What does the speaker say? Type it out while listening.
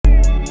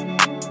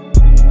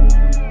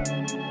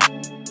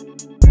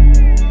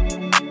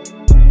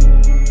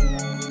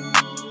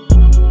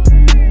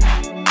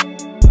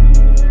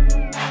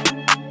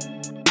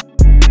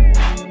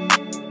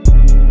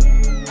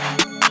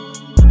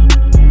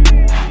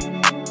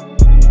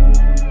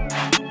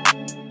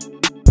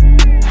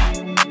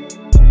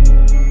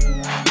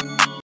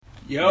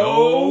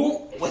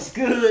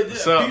What's good?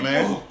 What's up, people?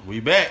 man? We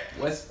back.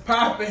 What's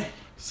poppin'?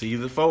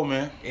 Season 4,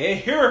 man. It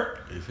here.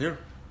 It's here.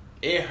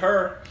 It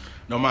her.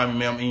 Don't mind me,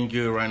 man. I'm eating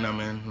good right now,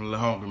 man. I'm a little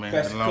hungry, man.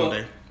 It's Plastic a long cup,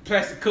 day.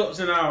 plastic cups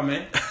and all,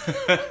 man.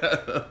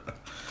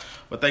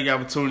 But thank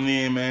y'all for tuning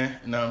in, man.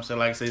 You know what I'm saying?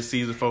 Like I said,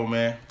 season 4,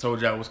 man.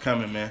 Told y'all what's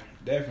coming, man.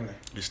 Definitely.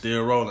 It's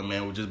still rolling,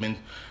 man. We've just been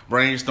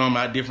brainstorming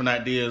out different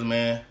ideas,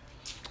 man.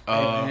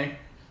 Man.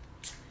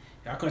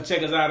 Y'all come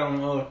check us out on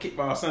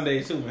Kickball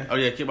Sunday too, man. Oh,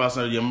 yeah, Kickball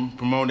Sunday. Yeah, I'm gonna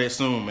promote that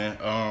soon,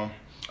 man.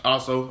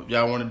 Also, if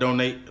y'all want to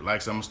donate, like I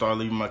said, I'm going to start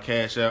leaving my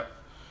cash out.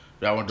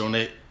 If y'all want to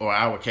donate, or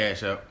our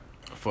cash out,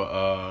 for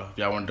if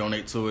y'all want to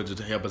donate to it, just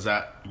to help us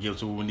out, give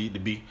us what we need to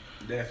be.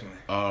 Definitely.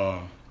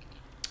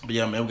 But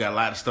yeah, man, we got a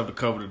lot of stuff to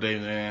cover today,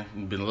 man.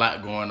 There's been a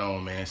lot going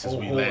on, man, since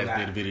we last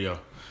did the video.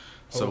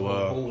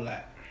 Whole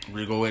lot.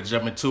 We'll go ahead and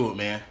jump into it,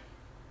 man.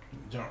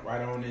 Jump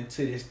right on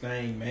into this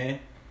thing, man.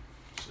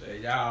 So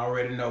y'all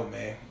already know,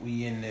 man.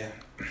 We in the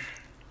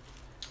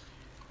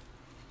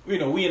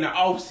we in the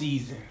off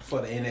season for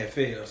the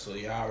NFL, so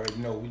y'all already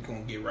know we gonna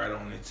get right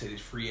on into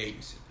this free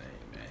agency thing,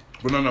 man.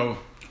 But no.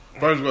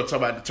 First, we're going to talk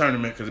about the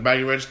tournament because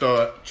everybody ready to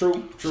start.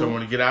 True. So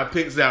when we get our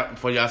picks out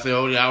before y'all say,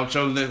 oh, y'all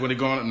chose this when they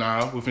going.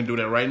 Nah, we finna do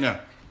that right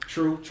now.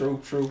 True. So,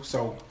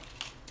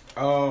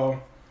 we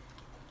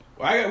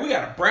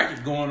got a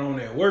bracket going on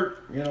at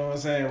work. You know what I'm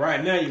saying?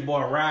 Right now, your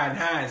boy riding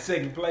high in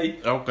second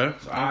place. Okay.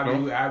 So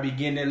I'll be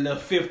getting that little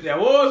fifth that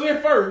was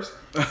in first.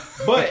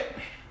 But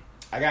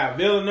I got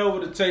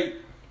Villanova to take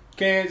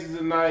Kansas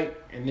tonight,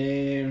 and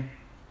then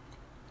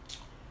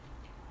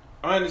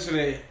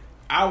honestly,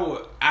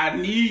 I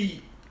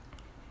need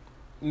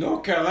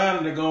North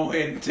Carolina to go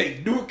ahead and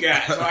take Duke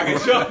out so I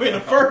can jump in the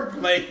first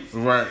place.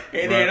 Right.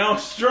 And then I'm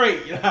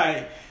straight.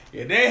 Like,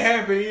 if they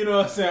happen, you know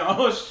what I'm saying,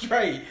 I'm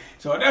straight.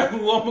 So that's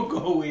who I'm going to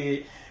go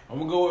with. I'm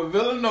going to go with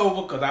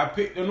Villanova because I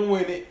picked them to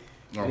win it.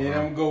 And then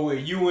I'm going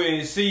to go with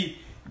UNC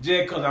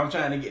just because I'm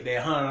trying to get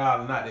that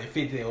 $100, not that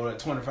 $50 or that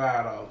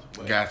 $25.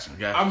 But, Gotcha.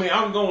 I mean,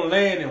 I'm going to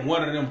land in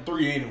one of them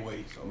three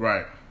anyway. So.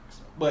 Right.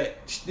 But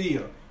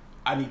still,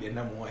 I need that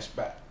number one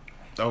spot.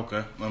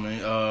 Okay. I mean,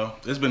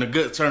 it's been a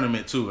good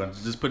tournament, too. I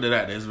just put it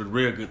out there. It's been a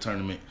real good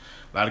tournament.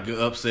 A lot of good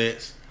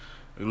upsets.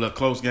 A lot of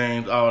close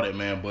games, all that,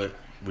 man. But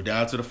we're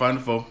down to the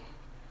Final Four.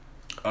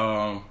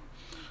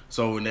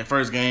 So in that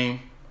first game,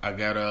 I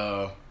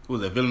got, who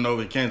was that?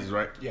 Villanova and Kansas,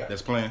 right? Yeah.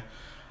 That's playing.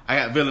 I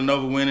got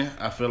Villanova winning.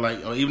 I feel like,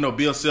 even though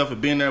Bill Self had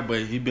been there, but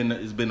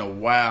it's been a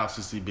while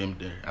since he been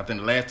there. I think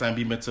the last time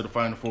he went to the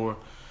Final Four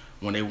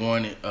when they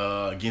won it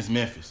against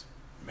Memphis.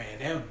 Man,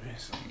 that would have been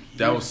some years.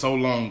 That was so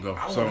long ago.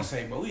 I want to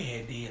say, but we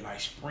did like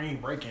spring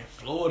break in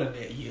Florida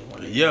that year.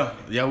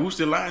 Yeah, we were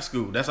still in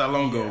school. That's how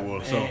long ago it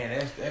was. Man,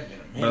 that's been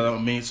a minute. I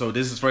mean, so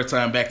this is the first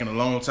time back in a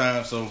long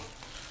time. So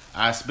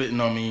I spitting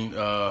on me.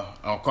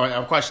 I'm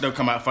quite sure they'll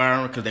come out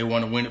firing because they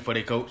want to win it for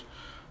their coach.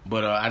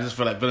 But I just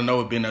feel like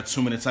Villanova been there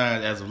too many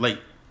times as of late,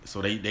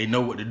 so they know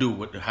what to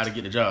do, how to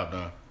get the job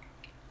done.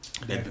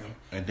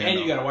 And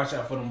you gotta watch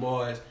out for them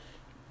boys.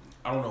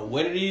 I don't know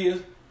what it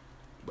is,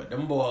 but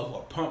them boys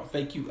will pump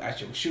fake you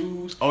out your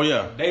shoes. Oh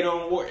yeah. If they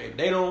don't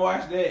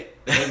watch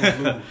that, they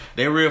gonna lose.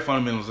 They real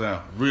fundamental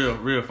sound.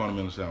 Real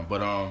fundamental sound.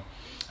 But I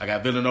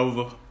got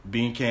Villanova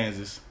beating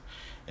Kansas.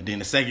 And then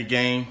the second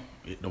game,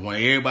 the one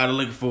everybody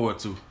looking forward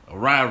to, a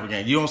rivalry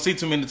game. You don't see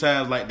too many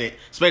times like that,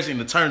 especially in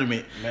the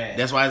tournament. Man.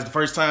 That's why it's the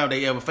first time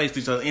they ever faced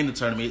each other in the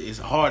tournament. It's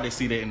hard to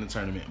see that in the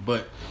tournament.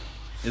 But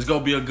it's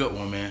gonna be a good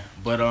one, man.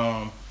 But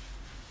I'm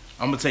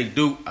gonna take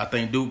Duke. I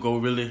think Duke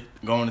really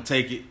going to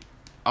take it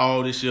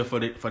all this year for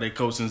their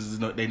coach since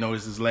they know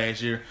this is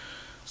last year.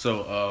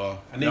 So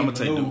I'm gonna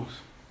take Duke.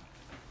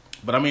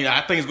 But I mean,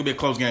 I think it's gonna be a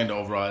close game though,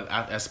 overall.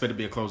 I expect it to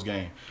be a close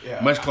game,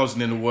 much closer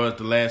than it was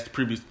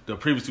the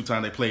previous two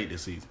times they played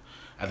this season.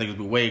 I think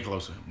it'll be way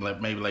closer,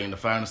 maybe like in the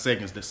final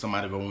seconds that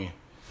somebody go win.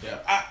 Yeah,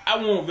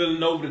 I want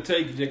Villanova to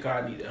take it just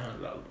because I need that $100.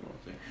 You know what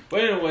I'm saying? But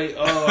anyway,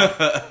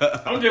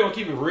 I'm just gonna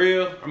keep it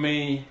real. I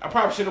mean, I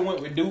probably should have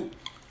went with Duke,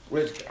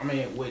 which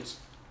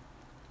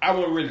I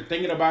wasn't really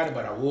thinking about it,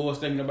 but I was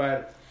thinking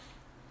about it.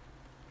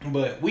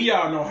 But we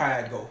all know how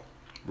it go.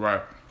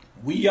 Right.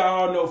 We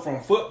all know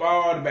from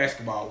football to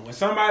basketball. When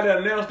somebody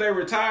announced their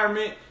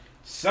retirement,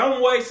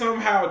 some way,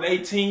 somehow, they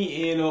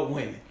team end up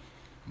winning.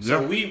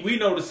 So we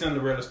know the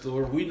Cinderella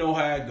story. We know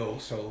how it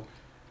goes. So,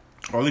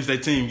 or at least their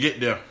team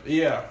get there.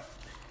 Yeah.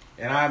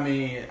 And I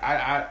mean,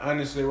 I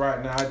honestly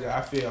right now,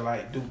 I feel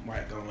like Duke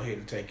might go ahead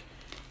and take it.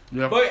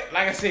 Yeah. But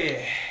like I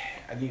said,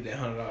 I need that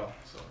 $100.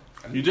 So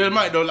you just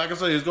might though. Like I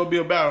said, it's gonna be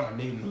a battle. I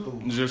need them to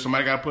lose. Just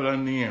somebody got to put it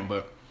in the end.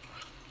 But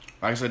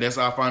like I said, that's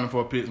our Final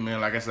Four picks,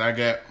 man. Like I said, I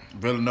got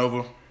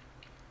Villanova.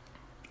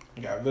 I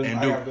got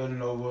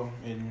Villanova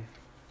and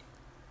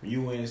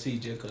UNC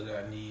just because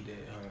I need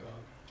that $100.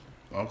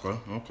 Okay.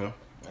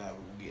 I will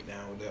get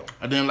down with that one.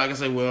 And then, like I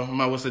said, I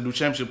might well say do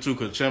championship too,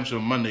 because championship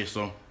on Monday,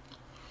 so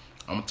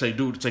I'm gonna take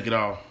Duke to take it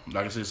all.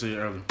 Like I said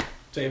earlier.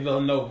 Take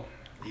Villanova.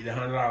 Need that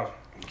 $100.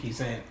 Keep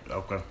saying it.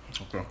 Okay.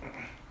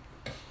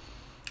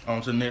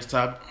 On to the next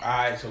topic. All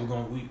right, so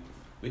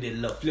we did a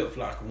little flip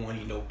flop one,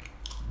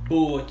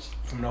 bull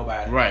from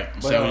nobody. Right.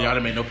 But, So y'all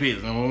didn't make no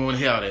picks. We don't want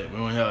to hear that. We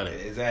don't want to hear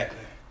that. Exactly.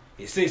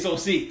 It's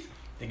 6:06.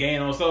 The game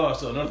don't start,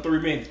 so another 3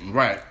 minutes.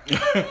 Right.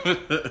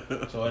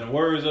 So in the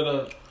words of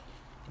the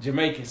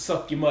Jamaicans,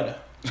 suck your mother.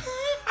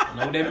 I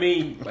know what that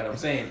means, but I'm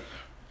saying it.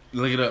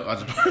 Look it up.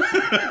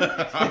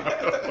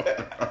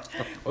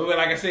 But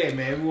like I said,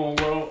 man, we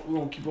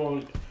gonna keep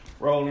on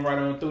rolling right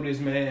on through this,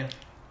 man.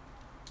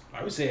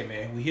 Like we said,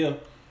 man, we here.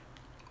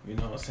 You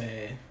know what I'm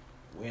saying?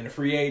 We in the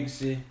free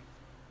agency.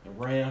 The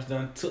Rams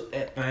done took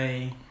that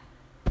thing.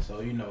 So,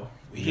 you know,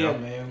 we here,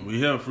 man. We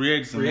here, free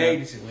agency. Free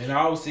agency. We in the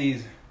off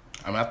season.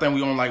 I mean, I think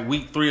we on like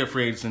week 3 of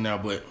free agency now,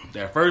 but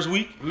that first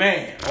week,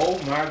 man, oh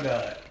my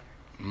God.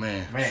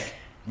 Man.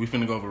 We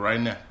finna go over right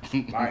now.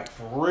 Like,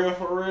 for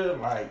real,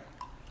 like,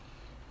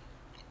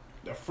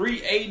 the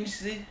free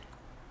agency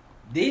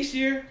this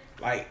year,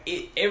 like,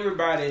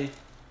 everybody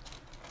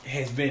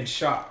has been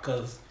shocked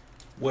because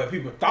what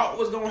people thought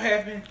was going to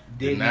happen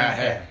did not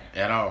happen.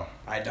 At all.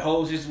 Like, the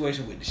whole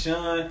situation with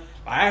Deshaun,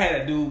 like, I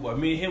had a dude, but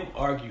me and him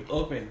argue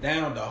up and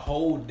down the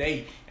whole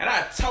day. And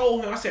I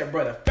told him, I said,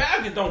 brother,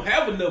 Falcons don't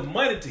have enough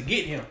money to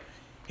get him.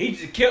 He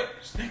just kept,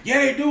 yeah,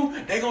 they do.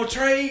 They going to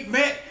trade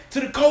Matt to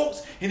the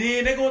Colts, and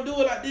then they going to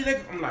do it like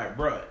this. I'm like,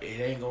 bro, it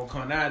ain't going to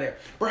come out of there.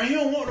 Bro, he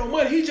don't want no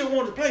money. He just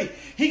want to play.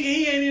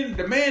 He ain't in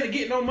the demand to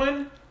get no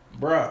money.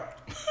 Bro.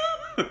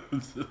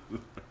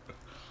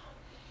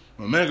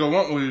 My man gonna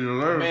want what he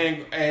deserves.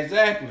 Man,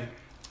 exactly.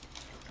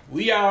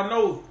 We all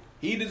know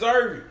he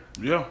deserved it.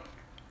 Yeah.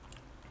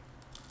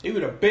 It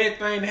was the best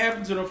thing to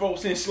happen to them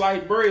folks since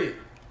sliced bread.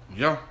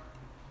 Yeah.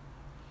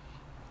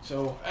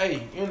 So,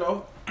 hey, you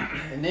know,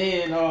 and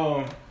then,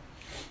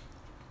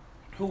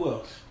 who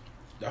else?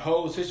 The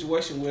whole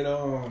situation with,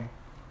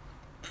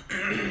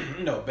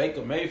 you know,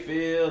 Baker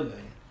Mayfield.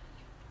 And,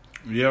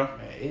 yeah.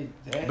 Man,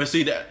 but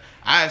see, that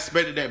I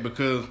expected that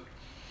because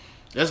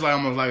that's like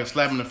almost like a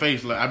slap in the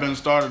face. Like, I've been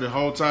started the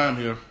whole time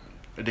here,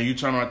 and then you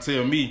turn around and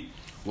tell me,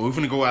 well, we're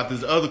finna go out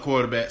this other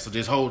quarterback, so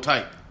just hold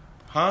tight.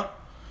 Huh?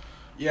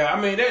 Yeah,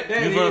 I mean, that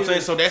you know what I'm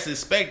saying? So that's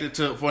expected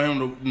for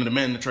him to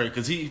demand the trade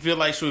because he feel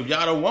like, sure, if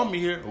y'all don't want me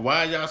here,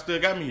 why y'all still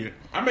got me here?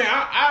 I mean,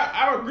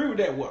 I agree with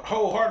that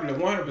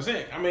wholeheartedly,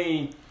 100%. I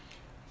mean,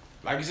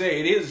 like you said,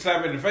 it is a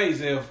slap in the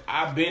face if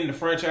I've been the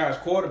franchise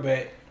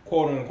quarterback,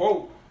 quote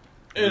unquote.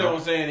 You know what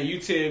I'm saying? And you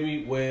tell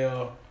me,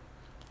 well,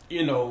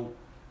 you know,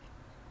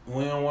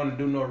 we don't want to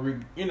do no,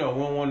 we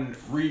don't want to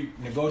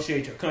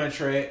renegotiate your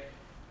contract.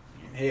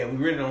 Hell, we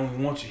really don't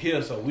even want you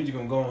here, so we just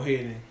gonna go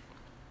ahead and.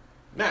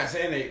 Not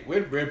saying we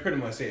pretty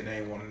much said they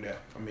ain't want him there.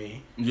 I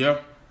mean, yeah.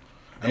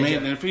 I mean,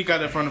 and if he got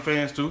that from the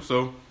fans too,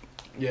 so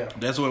yeah,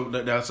 that's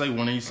what I say.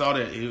 When he saw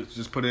that, he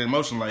just put it in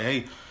motion. Like,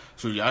 hey,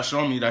 shoot, y'all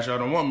show me that y'all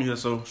don't want me here,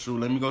 so shoot,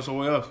 let me go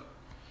somewhere else.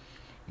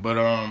 But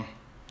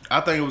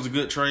I think it was a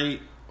good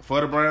trade for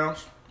the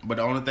Browns. But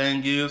the only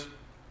thing is,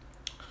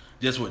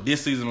 just with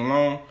this season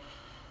alone,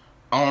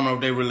 I don't know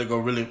if they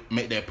really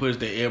make that push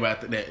that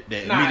everybody that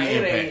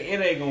immediate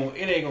impact.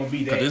 It ain't gonna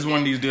be that. Because it's one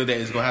of these deals that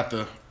is gonna have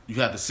to. You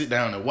have to sit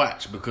down and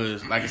watch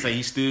because, like I say,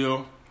 he's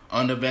still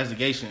under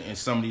investigation in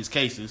some of these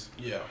cases.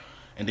 Yeah.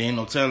 And there ain't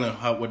no telling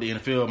what the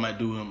NFL might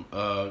do him,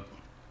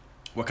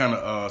 what kind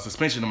of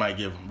suspension they might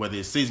give him, whether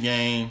it's 6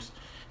 games,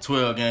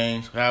 12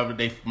 games, however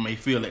they may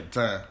feel at the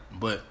time.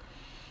 But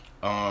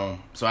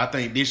so I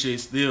think this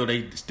year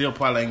they still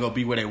probably ain't gonna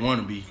be where they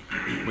want to be.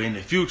 But in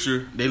the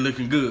future, they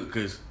looking good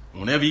because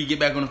whenever you get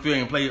back on the field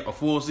and play a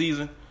full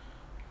season,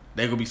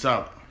 they gonna be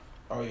solid.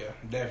 Oh yeah,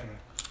 definitely.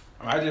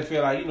 I just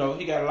feel like, you know,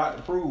 he got a lot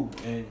to prove.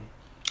 And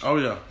oh,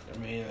 yeah. I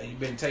mean, he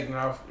been taking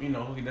off, you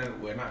know, he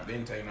done, well, not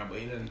been taking off, but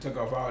he done took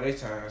off all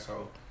this time,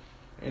 so,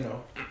 you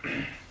know.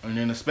 And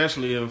then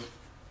especially if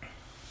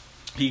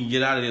he can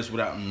get out of this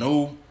without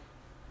no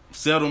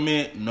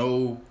settlement,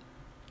 no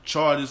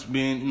charges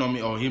being, you know what I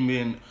mean, or him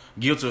being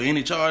guilty of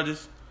any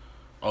charges,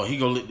 or he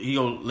go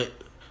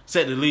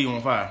set the league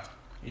on fire.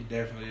 He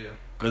definitely is.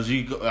 Because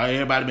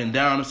everybody been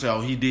down and say, oh,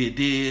 he did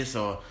this,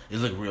 or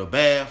it's looking real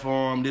bad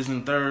for him, this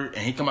and third,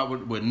 and he come out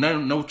with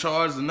no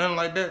charges and nothing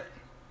like that.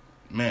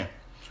 Man,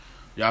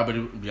 y'all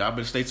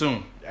better stay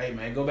tuned. Hey,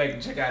 man, go back and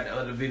check out the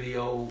other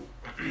video.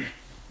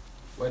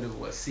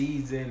 What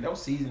season? That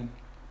was season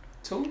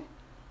 2?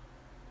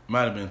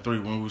 Might have been 3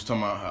 when we was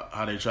talking about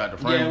how they tried to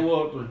frame him. Yeah,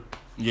 well, 3.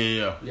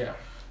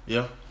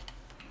 Yeah.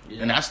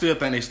 And I still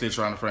think they still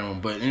trying to frame him,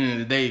 but at the end of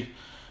the day,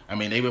 I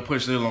mean, they been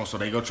pushing it along, so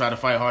they go try to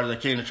fight hard as they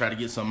can to try to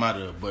get something out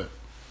of it.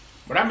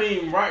 But I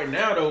mean, right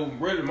now though,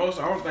 really, I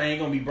don't think ain't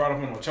gonna be brought up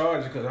on no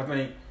charges because I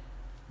think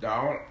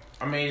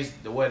it's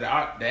the way the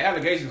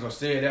allegations are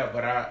said out,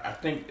 but I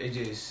think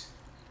it's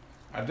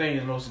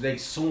mostly they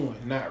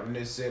suing, not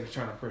necessarily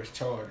trying to press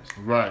charges.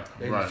 Right.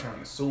 They just trying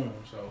to sue him,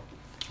 so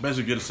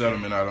basically get a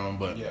settlement out of him,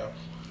 but yeah.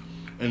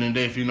 And then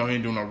if you know he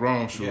ain't doing no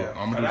wrong, sure, yeah.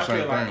 I'm gonna do the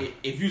same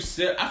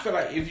thing. I feel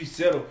like if you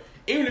settle.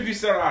 Even if you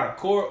settle out of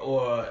court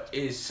or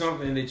it's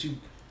something that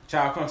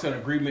y'all come to an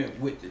agreement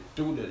with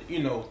through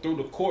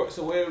the courts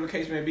or whatever the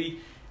case may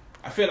be,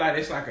 I feel like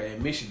it's like an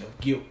admission of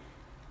guilt.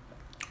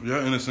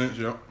 Yeah, in a sense,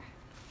 yeah.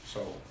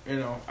 So, you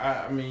know,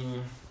 I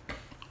mean,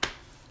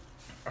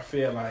 I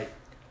feel like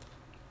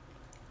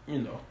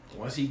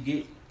once he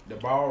get the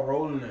ball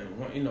rolling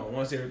and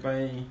once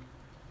everything,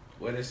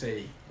 what they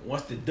say,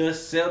 once the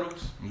dust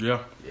settles,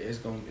 it's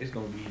gonna be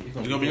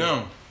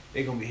on.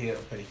 It's gonna be hell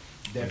to pay.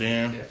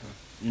 Definitely.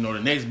 The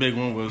next big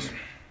one was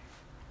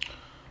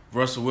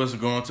Russell Wilson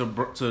going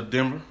to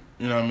Denver.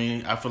 You know what I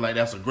mean? I feel like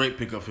that's a great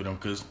pickup for them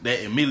because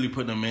that immediately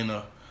put them in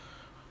a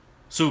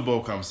Super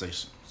Bowl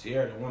conversation.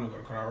 Sierra didn't want to go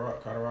to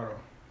Colorado.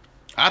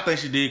 I think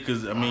she did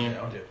because, I mean...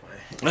 I'm just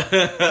playing.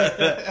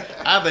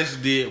 I think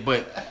she did,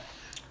 but...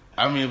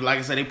 I mean, like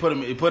I said, they put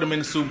him in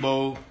the Super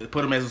Bowl. They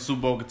put him as a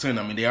Super Bowl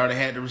contender. I mean, they already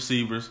had the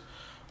receivers.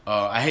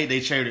 I hate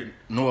they traded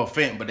Noah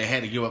Fant, but they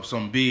had to give up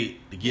something big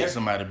to get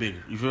somebody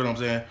bigger. You feel what I'm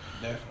saying?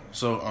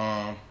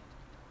 Definitely.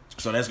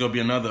 So that's gonna be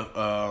another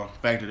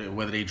factor that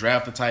whether they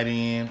draft a tight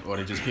end or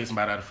they just pick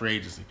somebody out of free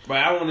agency. But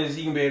I wonder if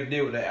he can be able to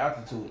deal with that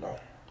altitude though.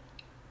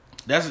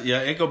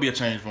 It gonna be a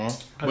change for him.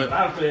 But a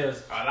lot of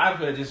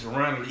players just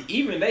around the league,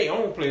 even their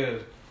own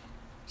players.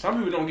 Some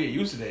people don't get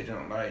used to that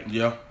jump. Like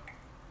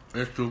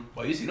that's true.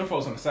 But you see them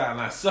folks on the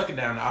sideline sucking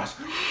down the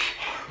Oscar.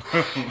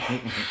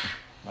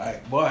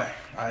 Like, boy,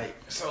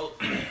 so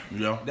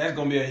that's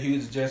gonna be a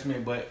huge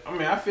adjustment. But I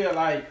mean, I feel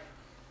like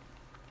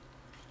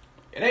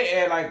they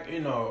add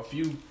a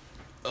few,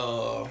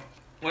 well,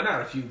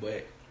 not a few,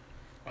 but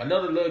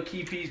another little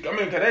key piece. I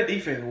mean, cause that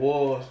defense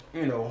was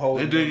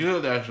holding. They did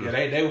good actually.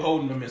 Yeah, they were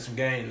holding them in some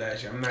games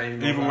last year. I'm not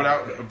even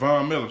without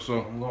Von Miller.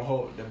 So I'm gonna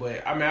hold it.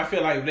 But I mean, I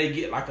feel like if they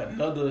get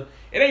another,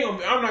 it ain't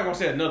gonna. I'm not gonna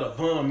say another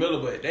Von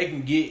Miller, but they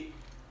can get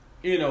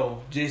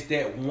just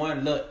that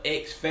one little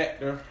X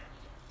factor.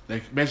 They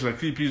basically a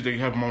key piece they can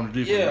help them on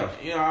the defense.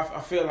 Yeah, I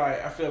feel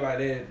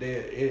like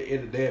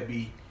they'd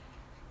be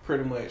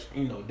pretty much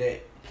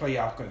that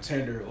playoff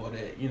contender or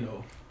that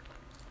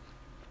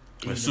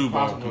Super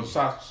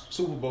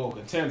Bowl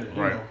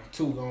contender.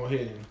 To go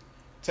ahead and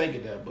take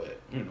it there, but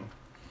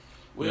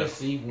we'll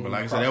see. But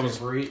like I said, that was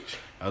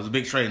a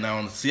big trade. Now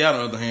on the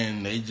Seattle other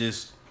hand, they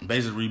just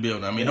basically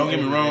rebuild. I mean, don't get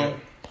me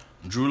wrong,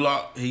 Drew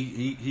Lock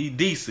he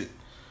decent.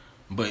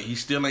 But he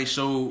still ain't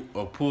showed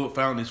or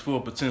found his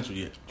full potential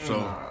yet.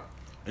 So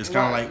it's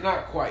kind of like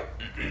not quite.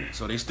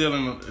 So they still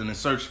in the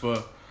search for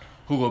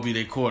who gonna be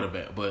their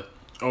quarterback. But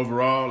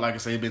overall, like I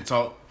say, it's been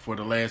talked for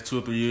the last 2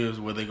 or 3 years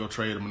whether they gonna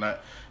trade him or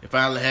not. It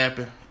finally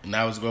happened, and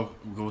now we're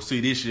gonna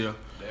see this year.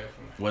 Definitely.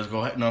 What's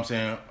going? You know what I'm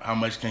saying? How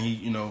much can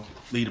he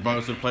lead the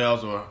Broncos to the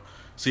playoffs, or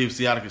see if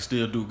Seattle can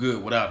still do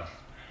good without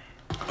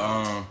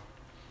him?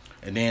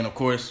 And then of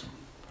course,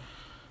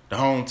 the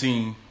home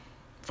team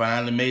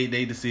finally made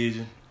their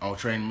decision on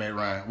trading Matt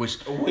Ryan, which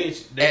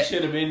they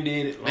should have been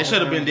did it. They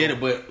should have been did it,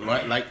 but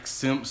like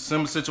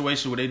similar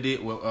situation what they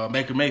did with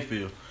Baker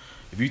Mayfield.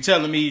 If you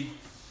telling me,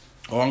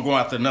 I'm going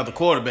after another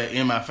quarterback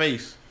in my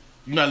face,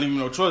 you're not leaving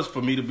no choice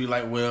for me to be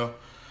like, well,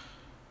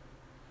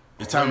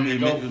 it's time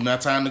it's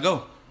not time to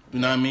go. You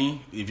know what I mean?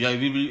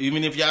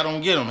 Even if y'all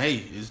don't get him, hey,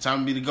 it's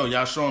time for me to go.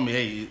 Y'all showing me,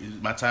 hey,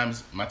 my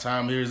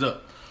time here is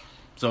up.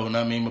 So, you know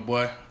what I mean, my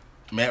boy.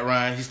 Matt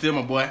Ryan, he's still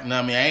my boy. You know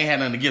what I mean? I ain't had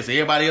nothing against it.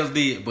 Everybody else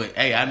did, but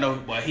hey, I know.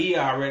 But he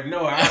already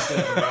know how I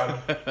feel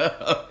about him.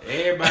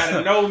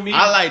 Everybody know me.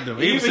 I like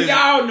them. Even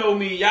y'all know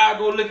me. Y'all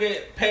go look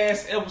at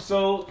past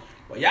episodes.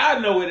 But y'all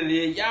know what it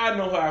is. Y'all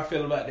know how I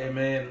feel about that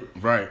man.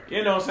 Right.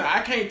 You know what I'm saying?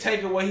 I can't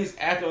take away his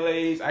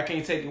accolades. I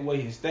can't take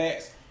away his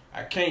stats.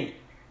 I can't.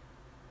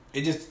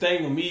 It's just the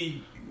thing with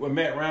me, with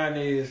Matt Ryan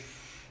is,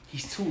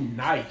 he's too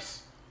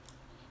nice.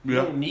 You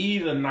don't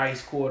need a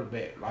nice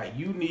quarterback. Like,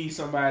 you need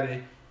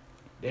somebody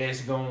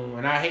that's going,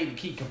 and I hate to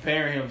keep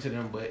comparing him to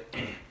them, but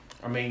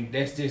I mean,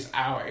 that's just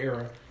our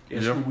era.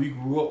 That's who we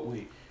grew up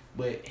with.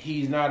 But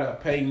he's not a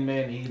Peyton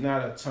Manning. He's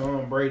not a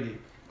Tom Brady.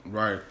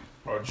 Right.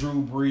 Or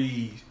Drew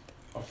Brees.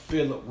 Or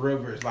Phillip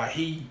Rivers. Like,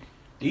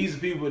 these are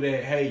people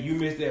that, hey, you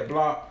missed that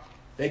block.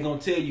 They going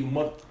to tell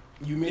you,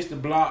 you missed the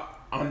block.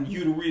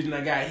 You the reason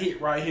I got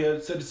hit right here.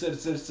 Do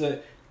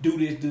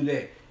this, do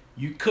that.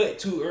 You cut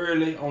too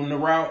early on the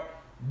route.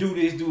 Do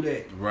this, do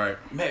that. Right.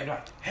 Matt,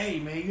 like, hey,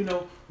 man,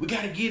 we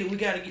got to get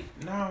it.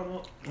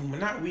 No,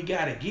 not we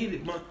got to get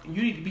it.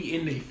 You need to be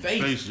in their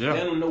face.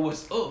 Let them know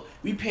what's up.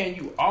 We paying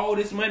you all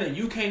this money, and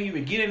you can't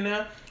even get in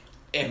there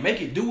and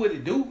make it do what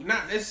it do.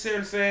 Not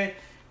necessarily saying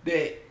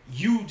that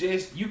you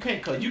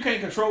can't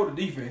control the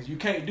defense. You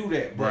can't do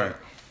that. But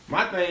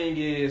my thing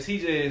is,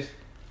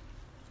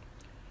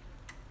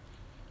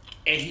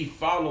 he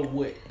follow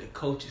what the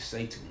coaches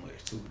say too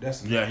much too.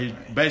 That's he thing.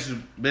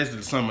 basically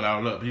to sum it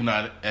all up, he's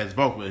not as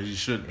vocal as he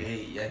should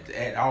be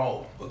at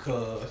all,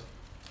 because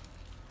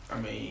I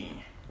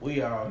mean,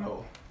 we all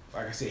know,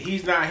 like I said,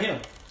 he's not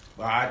him.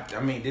 But I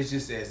mean, this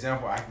is just an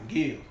example I can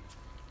give.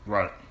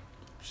 Right.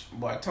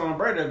 But Tom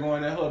Brady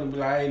going that hood and be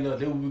like, hey, look,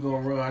 this what we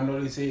gonna run. I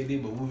know they said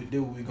this, but we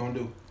do what we gonna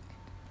do.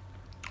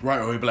 Right,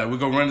 or he be like, we're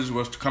gonna run this,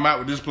 we'll come out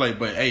with this play,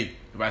 but hey,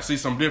 if I see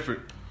something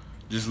different,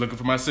 just looking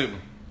for my signal.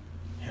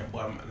 Yeah,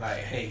 but I'm like,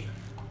 hey,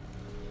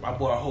 my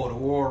boy hold a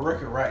world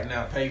record right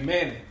now, Peyton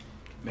Manning.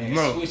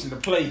 Man, switching the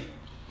play.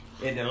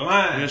 at the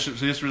line. This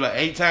was like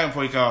 8 times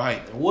before he called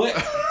height. What?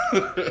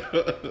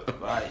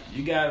 Like,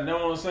 you gotta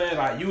know what I'm saying.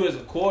 Like, you as a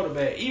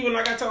quarterback, even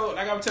like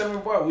I was telling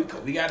him, boy,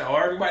 we got to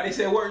argue about this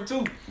at work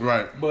too.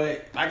 Right.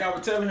 But like I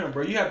was telling him,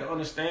 bro, you have to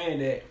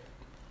understand that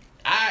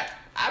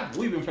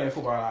we've been playing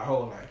football our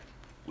whole life.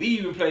 We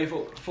even played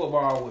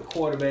football with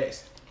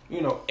quarterbacks,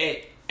 you know,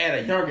 at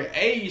a younger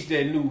age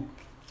that knew,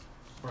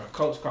 bro,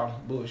 coach called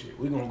some bullshit.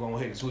 We're going to go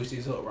ahead and switch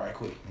this up right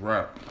quick.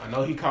 Right. I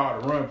know he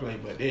called a run play,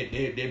 but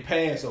they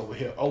pass over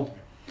here open.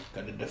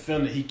 Because the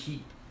defender, he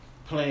keep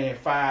playing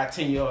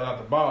 5-10 yards out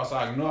the ball, so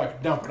I know I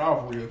can dump it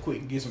off real quick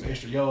and get some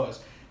extra yards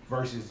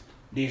versus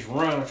this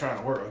run trying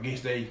to work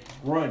against their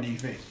run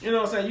defense. You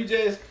know what I'm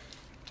saying?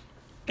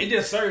 It's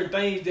just certain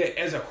things that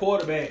as a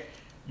quarterback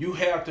you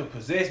have to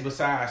possess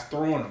besides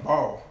throwing the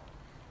ball.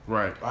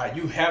 Right. Like,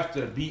 you have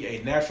to be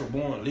a natural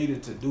born leader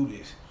to do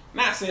this.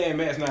 Not saying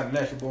Matt's not a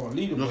natural born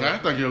leader. Look, I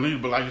think he's a leader,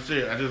 but like you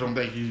said, I just don't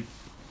think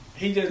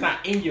he's just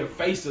not in your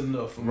face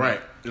enough for me.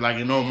 Right. Like,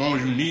 in those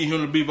moments you need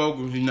him to be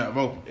vocal, he's not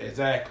vocal.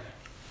 Exactly.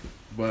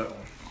 But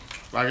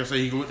like I said,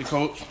 he with the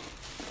coach.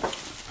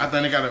 I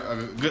think they got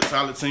a good,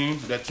 solid team.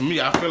 That to me,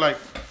 I feel like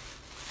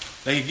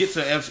they can get to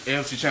the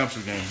AFC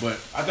Championship game. But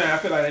I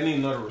feel like they need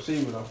another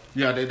receiver though.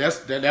 Yeah, that's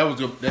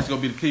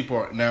gonna be the key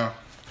part. Now,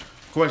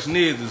 question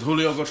is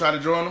Julio gonna try to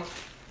join them,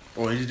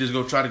 or he's just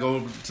gonna try to go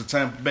over to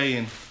Tampa Bay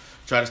and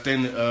try to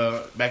stand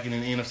back in the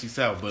NFC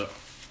South? But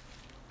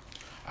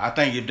I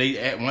think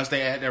if once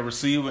they add that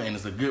receiver and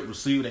it's a good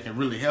receiver that can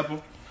really help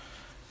them,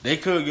 they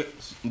could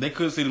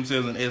see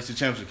themselves in the AFC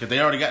Championship because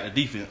they already got the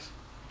defense.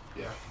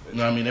 Yeah. You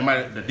know what I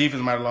mean? The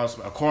defense might have lost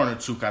a corner or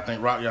two. I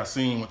think Rock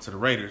Yassin went to the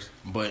Raiders,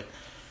 but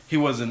he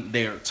wasn't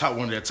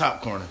one of their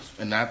top corners.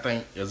 And I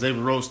think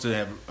Xavier Rhodes still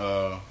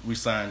have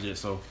re-signed yet.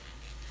 So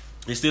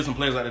there's still some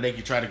players out there they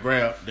can try to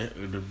grab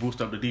to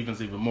boost up the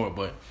defense even more.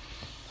 But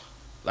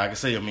like I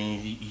say, I mean,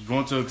 he's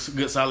going to a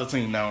good, solid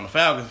team now on the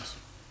Falcons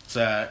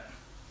side.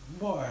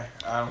 Boy,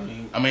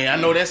 I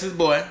know that's his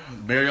boy.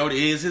 Mariota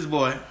is his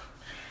boy.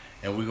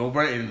 And we don't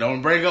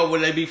bring up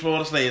when they beat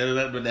Florida State,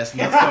 but that's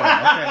another story.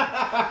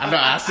 Okay,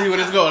 I see where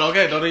it's going.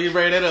 Okay, don't even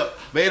bring that up.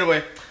 But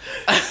anyway,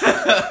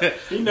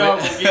 you know I'm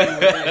gonna get him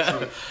with that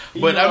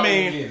shit. But I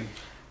mean,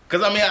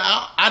 because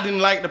I didn't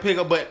like the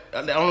pickup, but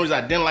the only reason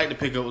I didn't like the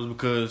pickup was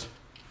because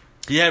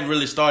he hadn't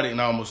really started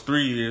in almost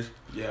 3 years.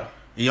 Yeah,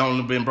 he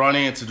only been brought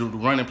in to do the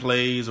running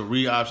plays or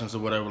read options or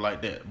whatever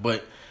like that.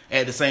 But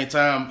at the same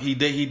time, he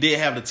did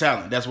have the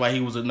talent. That's why he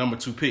was a number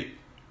 2 pick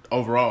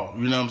overall.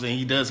 You know what I'm saying?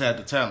 He does have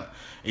the talent.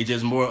 It's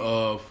just more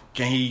of,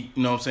 can he,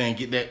 you know what I'm saying,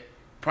 get that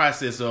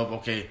process of,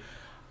 okay,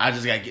 I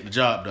just got to get the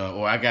job done,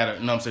 or I got to, you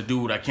know what I'm saying, do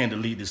what I can to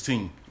lead this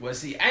team. Well,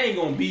 see, I ain't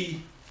gonna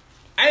be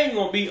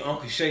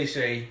Uncle Shay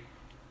Shay,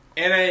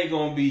 and I ain't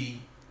gonna be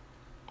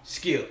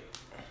Skip,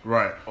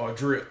 right, or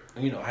Drip,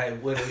 you know,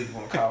 whatever you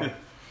want to call it.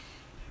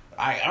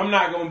 I'm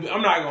not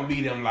gonna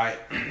be them. Like,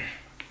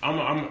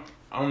 I'm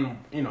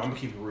gonna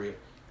keep it real.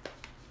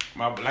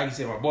 Like you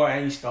said, my boy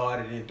ain't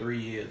started in 3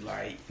 years.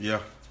 Like,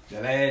 yeah. The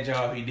last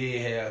job he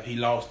did have, he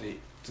lost it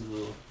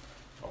to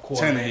a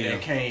quarterback that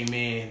came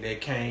in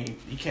and can't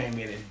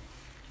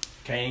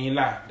even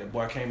lie. That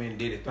boy came in and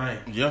did his thing.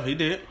 Yeah, he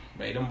did.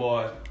 Made them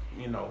boys,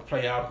 you know,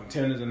 playoff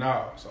contenders and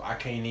all. So I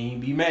can't even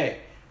be mad.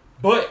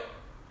 But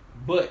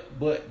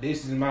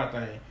this is my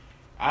thing.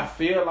 I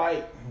feel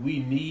like we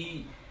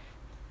need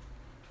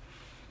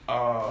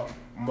a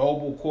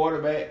mobile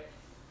quarterback,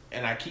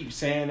 and I keep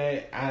saying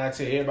that, and I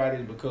tell everybody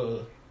this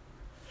because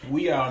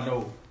we all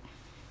know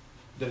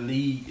the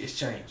league is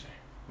changing.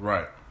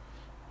 Right.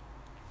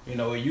 You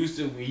know, it used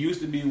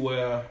to be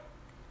where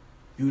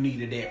you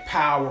needed that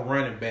power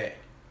running back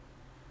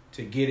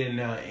to get in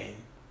there and,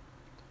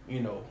 you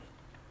know,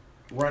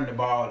 run the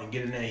ball and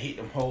get in there and hit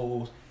them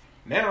holes.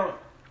 Now,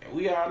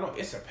 we all know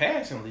it's a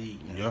passing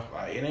league now. Yeah.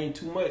 Like, it ain't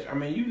too much. I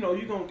mean, you know,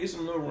 you're going to get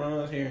some little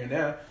runs here and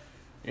there.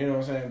 You know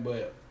what I'm saying?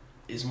 But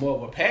it's more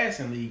of a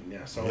passing league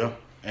now. So yeah.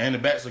 And the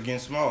backs are getting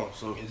smaller.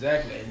 So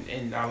exactly.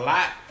 And a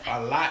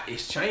lot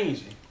is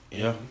changing.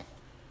 Yeah.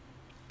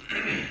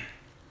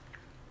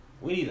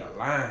 We need a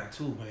line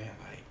too, man.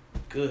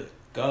 Like, good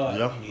God.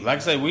 Yeah. Like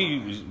I say,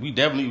 we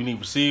definitely need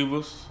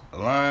receivers, a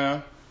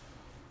line.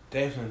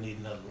 Definitely need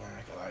another line.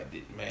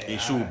 Like, man. He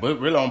shoot, but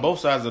really on both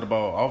sides of the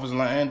ball, offensive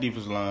line and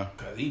defensive line.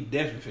 Cause he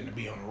definitely finna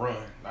be on the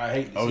run. I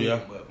hate to see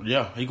it, but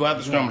yeah, he go out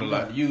to scramble a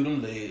lot. Use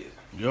them legs.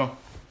 Yeah.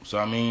 So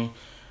I mean,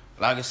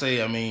 like I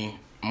say,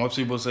 most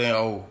people saying,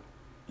 "Oh,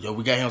 yo,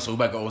 we got him, so we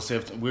back to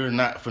 0-17." We're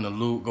not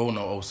finna go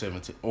no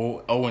 0-17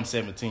 or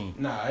 0-17.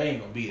 Nah, it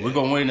ain't gonna be that. We're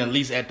gonna win at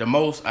least at the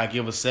most. I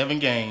give us 7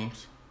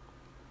 games.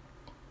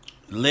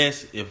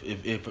 Less, if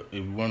we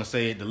want to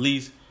say at the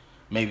least,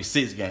 maybe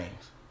 6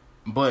 games.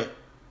 But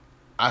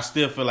I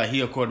still feel like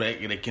he a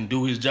quarterback that can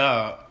do his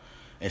job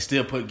and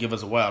still give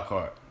us a wild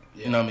card.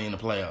 Yeah. You know what I mean, in the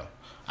playoff.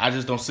 I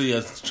just don't see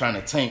us trying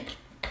to tank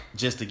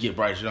just to get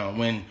Bryce Young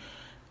when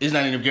it's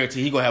not even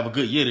guaranteed he gonna have a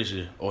good year this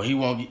year, or he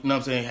won't. You know what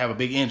I'm saying? Have a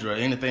big injury or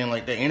anything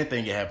like that.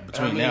 Anything can happen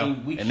between now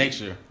and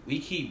next year. We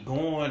keep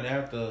going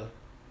after.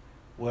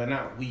 Well,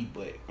 not we,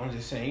 but I'm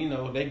just saying. You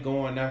know, they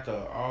going after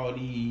all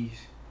these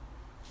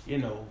you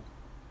know,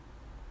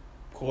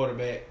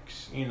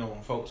 quarterbacks, you know,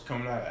 folks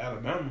coming out of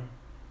Alabama.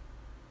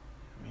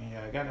 I mean,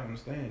 I gotta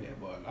understand that,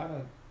 but a lot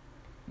of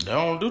they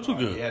don't do too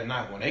good. Yeah,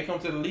 not when they come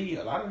to the league.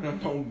 A lot of them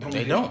don't.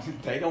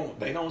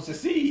 They don't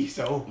succeed.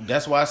 So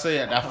that's why I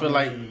said I feel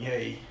like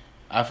hey,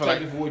 I feel take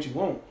like it for what you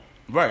want.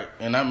 Right,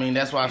 and I mean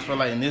that's why I feel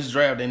like in this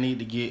draft they need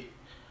to get.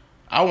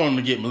 I want them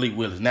to get Malik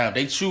Willis. Now if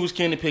they choose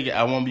Kenny Pickett,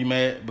 I won't be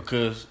mad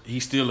because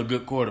he's still a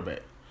good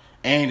quarterback,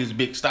 and he's a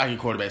big stocky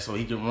quarterback, so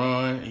he can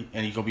run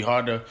and he's gonna be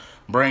hard to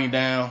bring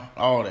down,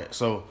 all that.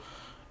 So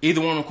either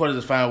one of the quarterbacks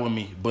is fine with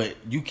me, but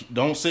you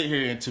don't sit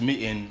here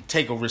and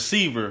take a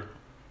receiver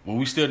when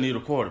we still need a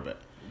quarterback.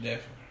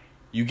 Definitely,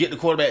 you get the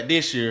quarterback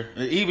this year,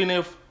 even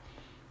if.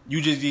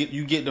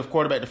 You get the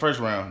quarterback the first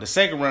round. The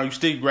second round, you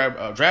still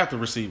draft a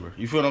receiver.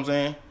 You feel what I'm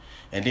saying?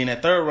 And then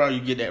that third round, you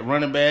get that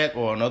running back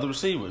or another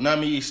receiver. Now, I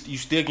mean, you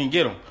still can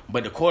get them,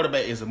 but the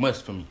quarterback is a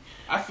must for me.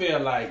 I feel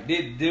like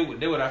they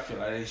what I feel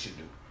like they should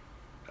do.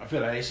 I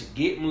feel like they should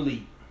get Malik.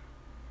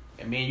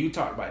 And me and you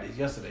talked about this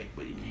yesterday,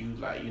 but you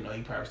like, you know,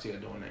 he probably still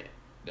doing that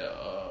the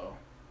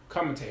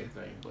commentator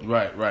thing. But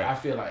right. I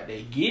feel like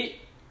they get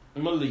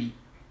Malik.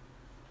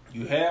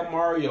 You have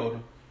Mariota,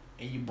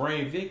 and you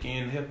bring Vic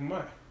in to help him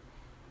out.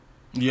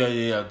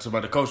 Yeah. To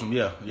about to coach him,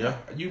 yeah.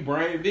 You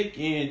bring Vic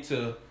in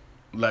to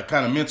like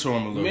kind of mentor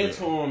him a little bit.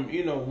 Mentor him,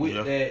 you know,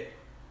 with that,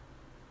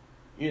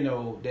 you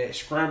know, that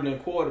scrambling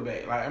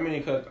quarterback. Like, I mean,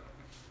 because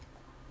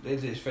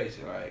let's just face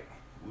it, like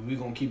we're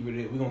gonna keep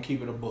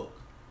it a buck.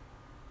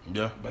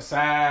 Yeah.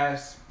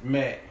 Besides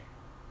Matt,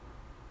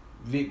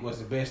 Vic was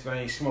the best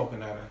thing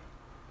smoking out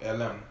of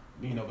Atlanta.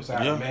 You know,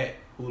 besides Matt,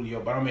 Julio,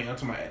 but I mean, I'm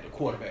talking about at the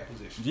quarterback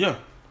position. Yeah.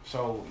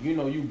 So you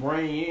know, you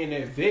bring in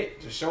that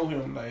Vic to show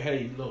him like,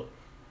 hey, look.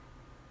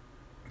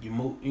 You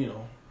move, you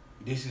know,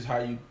 this is how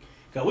you.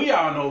 Cause we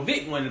all know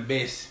Vic wasn't the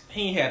best.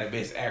 He ain't had the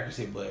best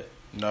accuracy, but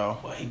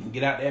he can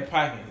get out that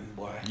pocket,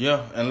 boy.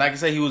 Yeah, and like I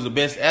say, he was the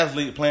best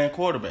athlete playing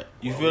quarterback.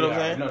 You feel what I'm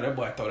saying? No, that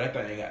boy throw that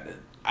thing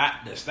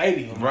out the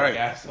stadium, right?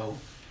 Guy, so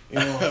you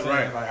know what I'm saying?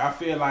 Right. Like I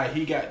feel like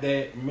he got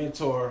that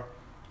mentor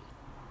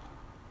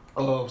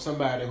of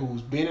somebody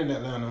who's been in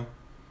Atlanta.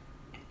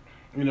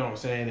 You know what I'm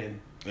saying? And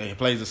yeah, he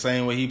plays the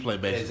same way he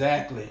played, basically.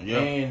 Exactly. Yeah.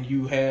 And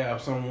you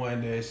have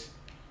someone that's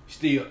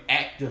still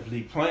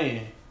actively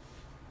playing.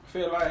 I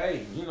feel like,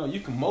 hey, you know, you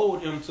can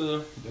mold him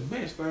to the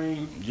best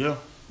thing. Yeah.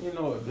 You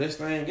know, the best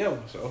thing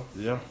ever. So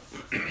yeah.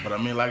 But I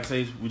mean, like I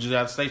say, we just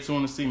have to stay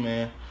tuned to see,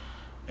 man.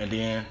 And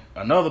then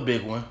another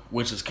big one,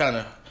 which is kind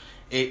of,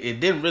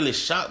 it didn't really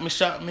shock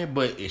me,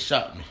 but it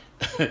shocked me.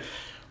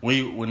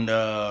 when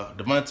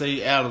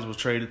Devontae Adams was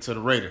traded to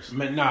the Raiders.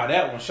 Man,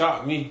 that one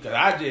shocked me because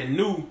I just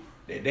knew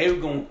that they were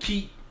gonna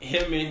keep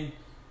him and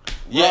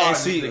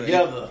Rodgers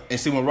together. And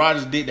see, when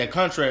Rodgers did that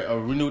contract or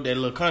renewed that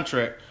little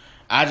contract,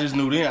 I just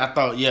knew then. I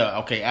thought,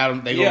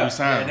 Adam, they gonna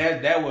resign.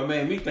 That what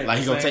made me think like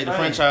he gonna take the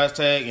franchise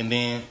tag, and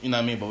then you know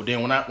what I mean. But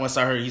then once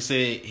I heard he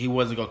said he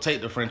wasn't gonna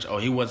take the franchise, or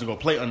he wasn't gonna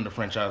play under the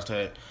franchise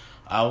tag,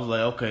 I was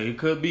like, okay, it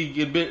could be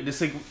get big. The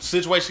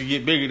situation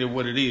get bigger than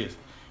what it is.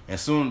 And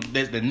soon,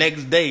 the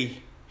next day,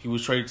 he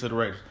was traded to the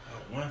Raiders.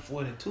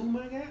 142,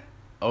 my guy.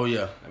 Oh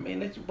yeah. I mean,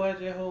 let you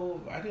budget whole.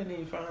 I didn't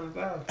even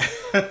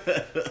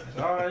 $500,000. That's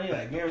all I need.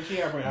 I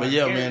guarantee I bring. But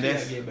yeah, man,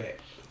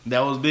 that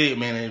was big,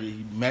 man.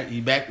 And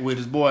he back with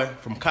his boy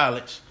from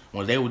college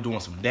when they were doing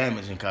some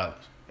damage in college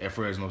at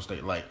Fresno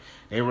State. Like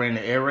they ran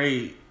the air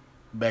raid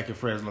back at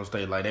Fresno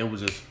State. Like they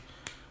was just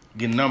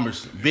getting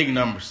numbers, big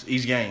numbers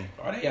each game.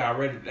 Oh, they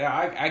already.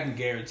 I can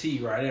guarantee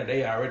you right there,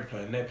 they already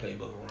playing that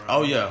playbook around.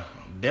 Oh yeah.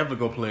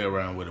 Definitely go play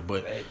around with it,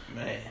 but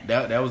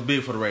that was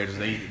big for the Raiders.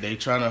 They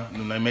trying to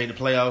they made the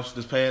playoffs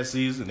this past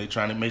season. They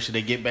trying to make sure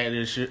they get back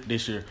this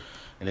year.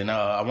 And then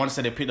I want to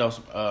say they picked up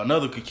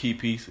another key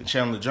piece,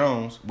 Chandler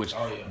Jones, which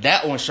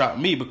that one shocked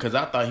me because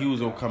I thought he was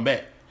gonna come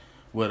back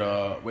with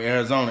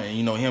Arizona, and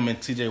you know him and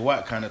T.J.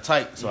 Watt kind of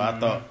tight. So I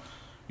thought,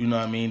 you know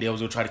what I mean, they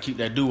was gonna try to keep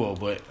that duo.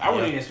 But I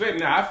wasn't even expecting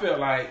that.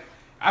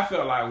 I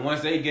felt like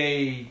once they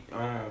gave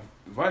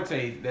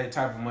Vontae that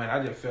type of money,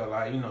 I just felt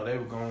like, you know, they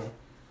were going,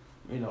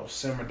 you know,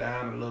 simmer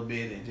down a little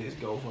bit and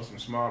just go for some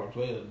smaller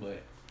players.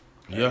 But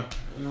yeah,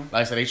 you know,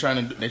 like I said, they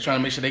trying to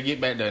make sure they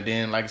get back there.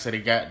 Then, like I said, they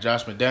got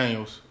Josh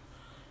McDaniels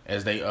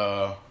as they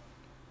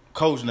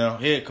coach now,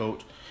 head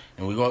coach.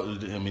 And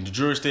the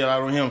jury's still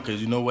out on him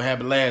because you know what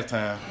happened last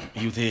time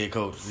he was head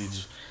coach.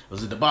 It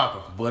was a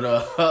debacle. But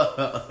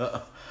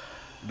I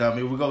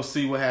mean, we're gonna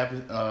see what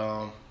happens.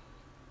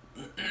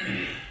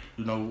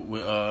 You know,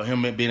 with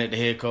him being at the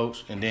head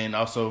coach, and then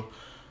also,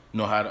 you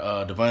know how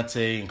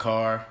Devontae and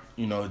Carr,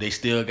 you know, they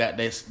still got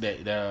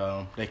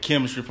that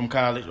chemistry from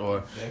college,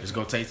 or it's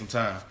gonna take some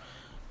time.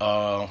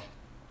 I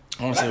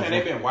think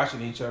they've been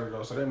watching each other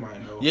though, so they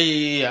might know.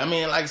 Yeah. I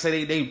mean, like I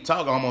said, they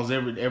talk almost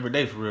every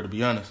day for real, to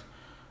be honest.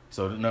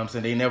 So you know what I'm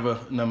saying, they never,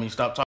 you know what I mean,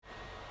 stop talking.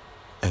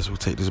 As we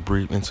take this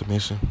brief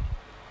intermission,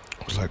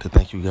 I'd just like to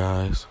thank you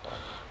guys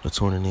for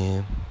tuning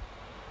in.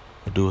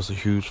 Do us a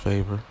huge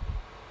favor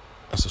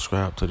and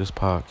subscribe to this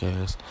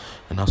podcast,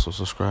 and also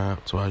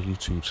subscribe to our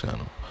YouTube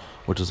channel,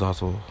 which is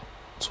also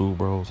Two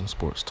Bros and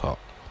Sports Talk,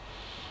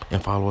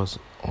 and follow us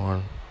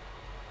on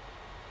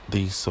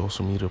these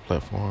social media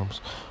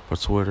platforms. For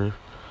Twitter,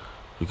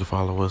 you can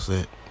follow us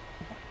at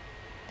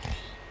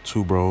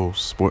Two Bros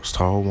Sports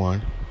Tall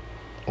 1.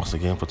 Once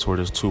again, for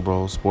Twitter, it's Two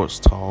Bros Sports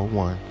Tall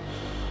 1.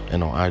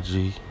 And on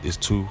IG, it's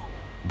Two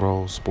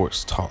Bros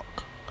Sports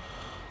Talk.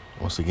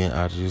 Once again,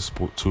 IG is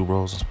Two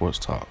Bros and Sports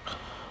Talk.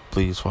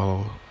 Please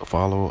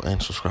follow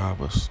and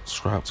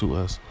subscribe to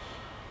us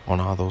on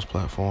all those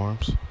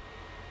platforms.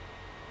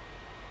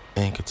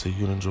 And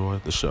continue to enjoy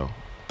the show.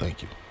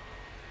 Thank you.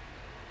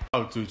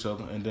 Talk to each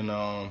other. And then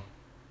the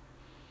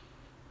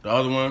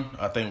other one,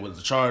 I think, was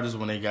the Chargers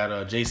when they got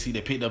JC.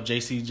 They picked up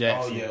JC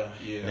Jackson. Oh,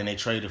 yeah. And then they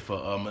traded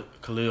for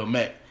Khalil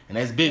Mack. And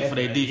that's big for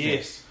their defense.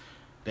 Yes.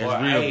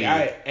 That's real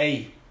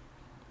big.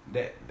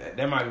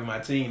 That might be my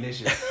team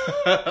this year.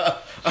 Shout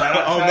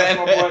out to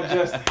my boy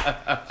Justin.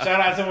 Shout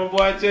out to my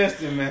boy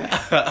Justin, man.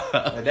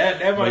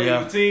 That might be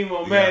the team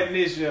on Madden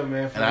this year,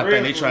 man. And I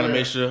think they trying to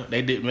make sure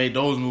they made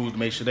those moves to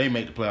make sure they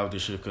make the playoffs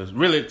this year. Because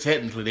really,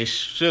 technically, they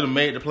should have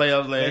made the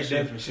playoffs last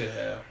year. They definitely should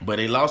have. But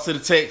they lost to the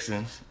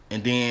Texans.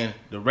 And then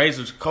the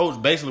Razors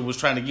coach basically was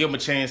trying to give them a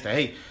chance to,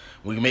 hey,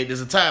 we can make this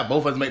a tie.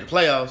 Both of us make the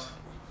playoffs.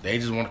 They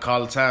just want to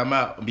call a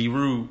timeout and be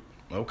rude.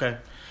 Okay.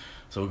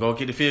 So we go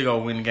get the field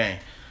goal, win the game.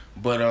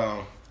 But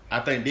I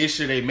think this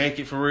year they make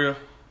it for real.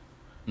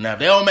 Now, if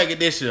they don't make it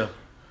this year,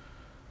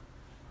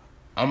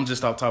 I'm going to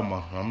just stop talking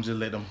about them. I'm going to just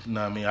let them, you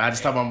know what I mean? I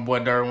just talk about my boy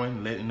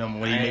Derwin, letting them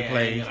when he make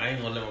plays. I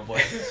ain't going to let my boy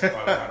just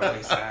fall by the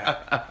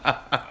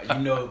wayside.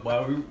 You know,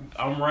 boy,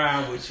 I'm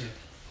riding with you.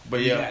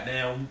 But yeah.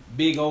 Goddamn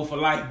big old for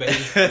life, baby.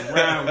 I'm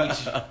riding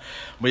with you.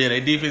 But yeah,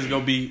 their defense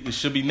it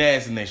should be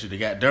nasty next year. They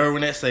got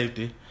Derwin at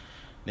safety.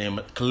 Then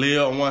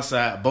Khalil on one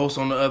side, Bose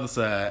on the other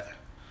side.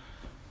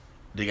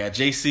 They got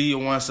JC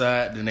on one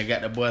side, then they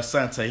got that boy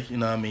Asante, you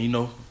know what I mean? You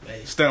know,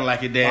 stunning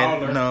like your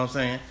dad, you know what I'm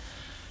saying?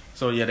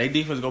 So, yeah, their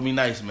defense going to be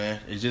nice, man.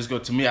 It's just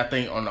to me, I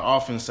think on the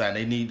offense side,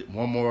 they need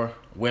one more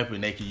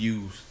weapon they can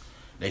use.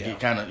 They can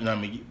kind of, you know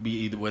what I mean, be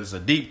either whether it's a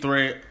deep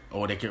threat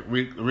or they can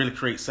really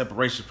create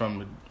separation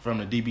from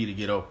the DB to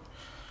get open.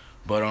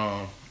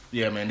 But,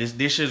 yeah, man,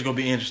 this shit's going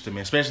to be interesting,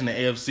 man, especially in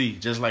the AFC.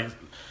 Just like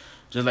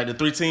the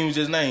three teams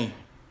just named,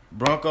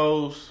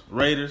 Broncos,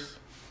 Raiders,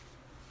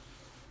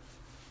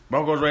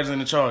 and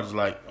the Chargers,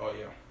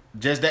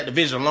 just that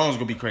division alone is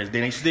going to be crazy.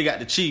 Then they still got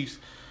the Chiefs.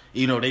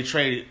 You know, they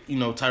traded,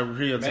 Tyreek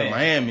Hill to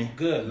Miami.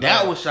 Good.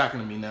 That was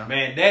shocking to me now.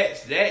 Man,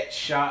 that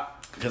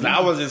shock. Because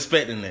I was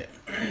expecting that.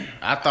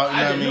 I thought,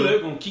 I knew they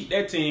were going to keep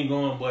that team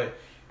going, but,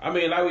 I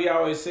mean, like we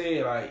always say,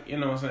 you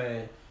know what I'm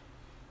saying,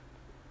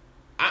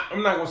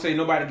 I'm not going to say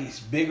nobody gets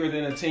bigger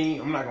than a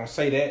team. I'm not going to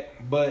say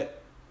that, but,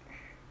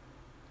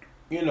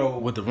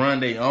 with the run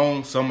they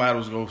own, somebody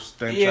was going to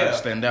try to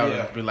stand out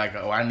and be like,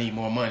 oh, I need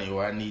more money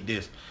or I need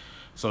this.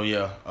 So,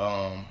 yeah.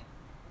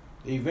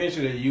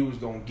 Eventually, you was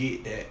going to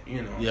get that,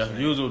 Yeah,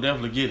 you was going to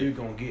definitely get it. You was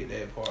going to get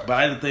that part. But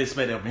I didn't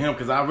expect that from him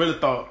because I really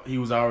thought he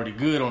was already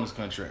good on his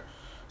contract.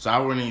 So I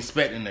wasn't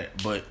expecting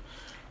that. But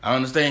I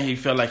understand he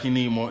felt like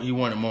he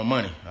wanted more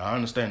money. I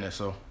understand that.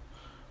 So,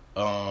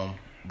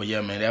 but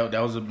yeah, man,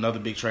 that was another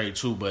big trade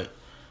too. But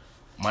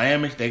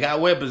Miami, they got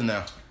weapons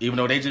now. Even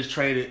though they just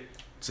traded.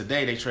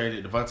 Today they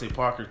traded Devontae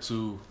Parker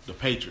to the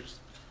Patriots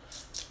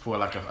for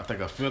I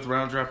think a 5th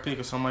round draft pick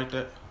or something like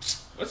that.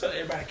 What's up,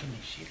 everybody getting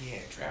these shitty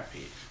ass draft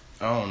picks?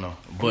 I don't know,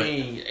 but I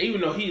mean,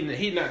 even though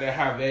he's not that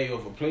high value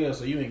of a player,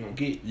 so you ain't gonna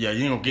get. Yeah,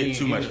 you ain't gonna get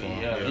too much for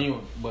him. Yeah.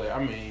 But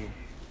I mean,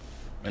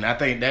 and I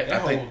think that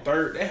what they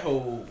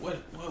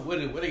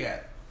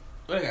got?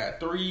 What they got?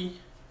 3.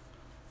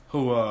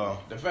 Who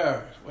the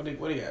Falcons? What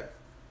they got?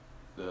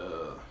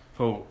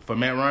 For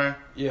Matt Ryan?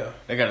 Yeah.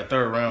 They got a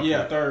 3rd round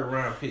pick. 3rd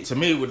round pick. To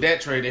me, with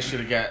that trade, they should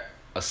have got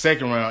a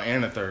 2nd round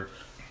and a 3rd.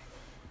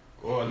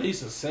 Or at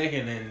least a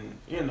 2nd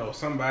and,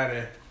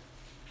 somebody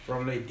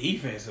from their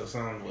defense or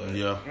something. But,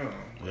 yeah.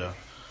 Yeah.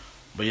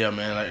 But yeah,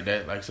 man,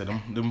 like I said,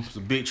 them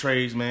some big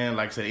trades, man.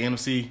 Like I said, the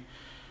NFC,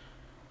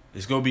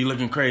 it's going to be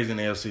looking crazy in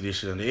the NFC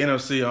this year. The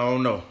NFC, I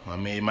don't know. I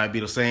mean, it might be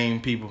the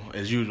same people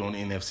as usual on the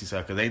NFC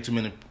side because ain't too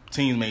many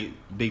teams made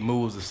big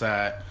moves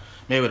aside.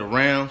 Maybe the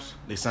Rams,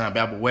 they signed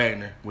Babel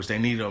Wagner, which they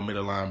needed a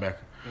middle linebacker.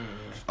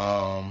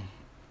 Mm-hmm.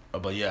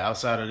 But yeah,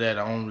 outside of that,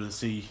 I don't really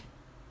see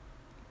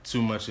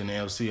too much in the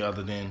NFC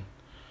other than,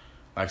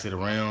 like I said, the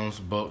Rams,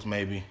 Bucks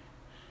maybe.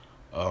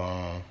 Who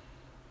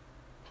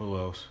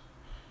else?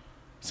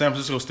 San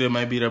Francisco still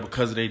might be there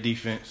because of their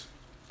defense.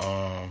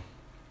 Yeah,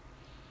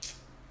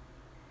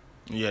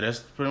 that's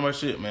pretty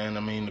much it, man. I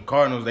mean, the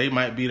Cardinals, they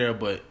might be there,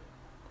 but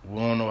we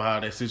don't know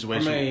how that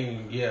situation. I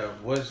mean, yeah,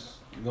 what's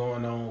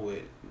going on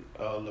with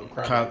little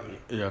Kyler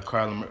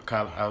Murray.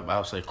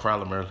 I'll say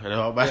Kyler Murray.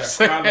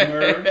 Kyler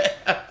Murray.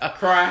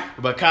 Cry.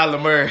 But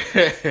Kyler Murray,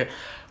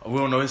 we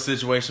don't know his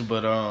situation,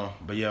 but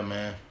yeah,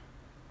 man,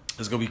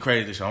 it's gonna be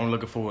crazy this year. I'm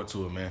looking forward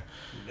to it, man.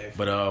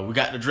 Definitely. But we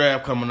got the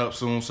draft coming up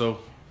soon, so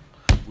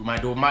we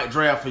might do a mock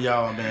draft for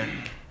y'all,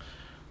 man.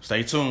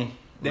 Stay tuned.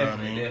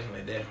 Definitely.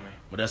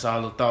 But that's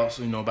all the thoughts,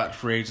 about the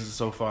free agents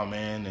so far,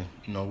 man,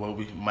 and what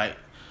we might,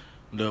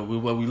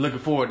 what we looking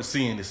forward to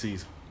seeing this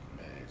season.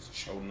 Man,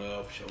 show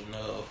enough.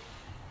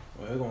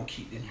 We're gonna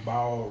keep this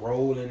ball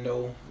rolling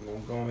though. We're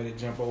gonna go ahead and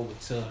jump over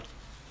to,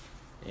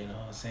 you know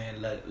what I'm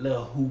saying,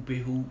 little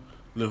hoopy hoop.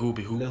 Little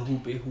hoopy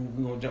hoop.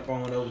 We're gonna jump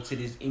on over to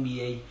this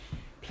NBA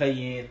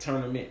play-in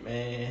tournament,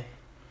 man.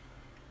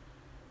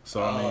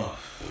 So I mean,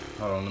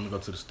 hold on, let me go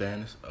to the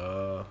standings.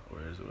 Where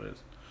is it?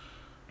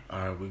 All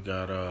right, we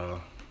got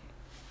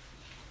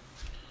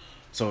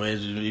So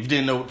if you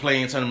didn't know what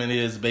play-in tournament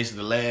is,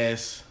 basically the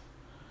last,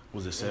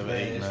 was it 7,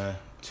 8, 9?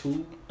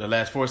 2? The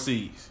last 4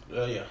 seeds.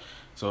 Yeah.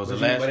 So it's the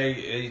last.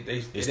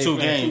 It's 2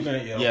 games.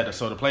 Yeah.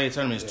 So the play-in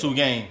tournament is 2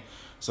 games.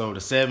 So the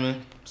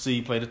 7th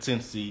seed play the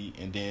 10th seed,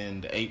 and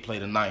then the 8th play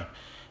the 9th,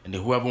 and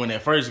then whoever win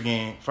that first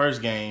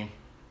game,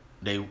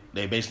 they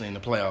basically in the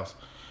playoffs.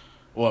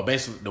 Or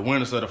basically the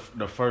winners of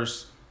the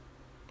first.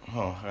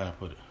 How can I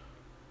put it?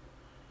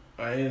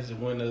 It's the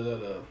winner of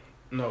the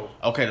no.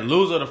 Okay, the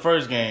loser of the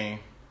first game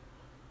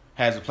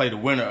has to play the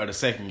winner of the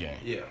second game.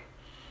 Yeah.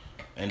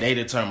 And they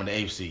determine the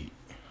 8th seed.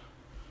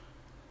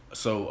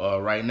 So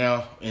right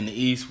now in the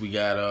East we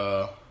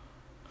got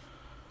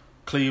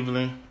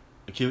Cleveland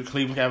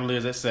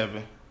Cavaliers at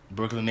 7,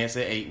 Brooklyn Nets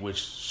at 8, which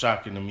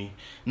shocking to me.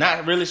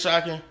 Not really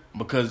shocking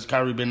because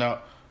Kyrie been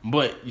out,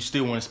 but you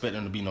still wouldn't expect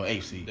them to be no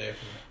 8th seed. Definitely.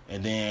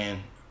 And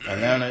then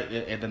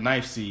Atlanta at the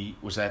 9th seed,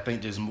 which I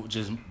think just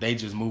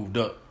moved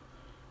up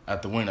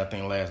at the win, I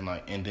think, last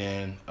night. And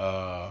then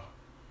the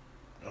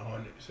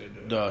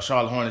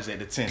Charlotte Hornets at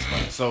the 10th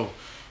spot. So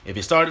if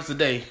it started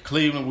today,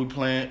 Cleveland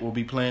will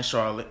be playing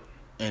Charlotte,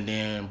 and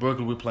then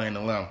Brooklyn will be playing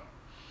Atlanta.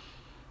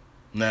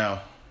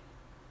 Now,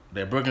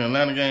 that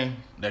Brooklyn-Atlanta game,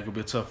 that could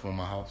be tough for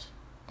my house.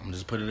 I'm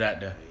just put it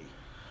out there.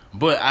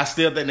 But I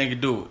still think they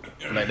can do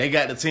it. Like, they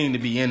got the team to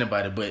be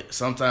anybody, but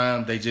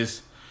sometimes they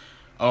just,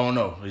 I don't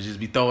know, they just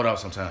be thrown off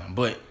sometimes.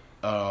 But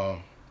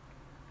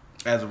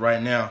as of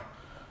right now,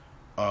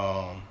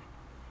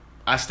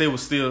 I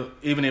still,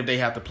 even if they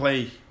have to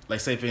play, like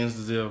say for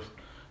instance, if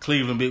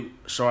Cleveland beat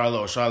Charlotte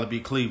or Charlotte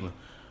beat Cleveland,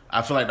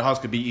 I feel like the Hawks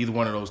could beat either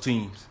one of those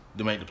teams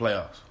to make the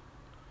playoffs.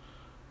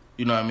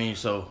 You know what I mean?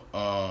 So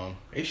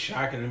it's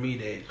shocking to me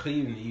that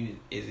Cleveland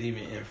is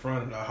even in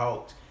front of the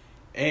Hawks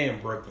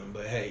and Brooklyn.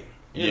 But hey,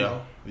 you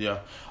know. Yeah.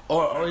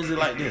 Or is it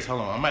like this?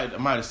 Hold on, I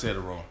might have said it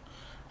wrong.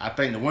 I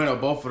think the winner of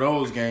both of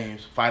those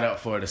games fight out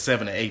for the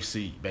 7th and 8th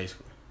seed,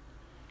 basically.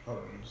 Hold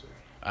on, let me see.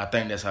 I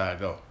think that's how it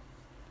go.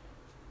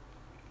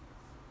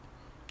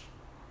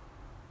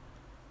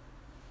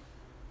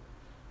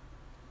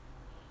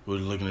 We're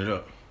looking it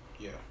up.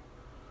 Yeah.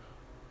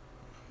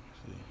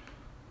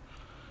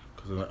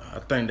 Cause I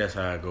think that's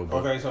how it go. Bro.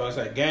 Okay, so it's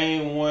like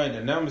game 1,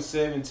 the number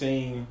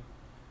 17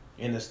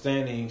 in the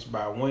standings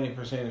by winning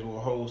percentage will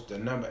host the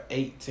number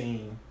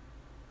 18,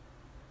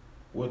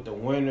 with the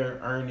winner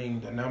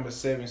earning the number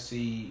 7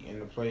 seed in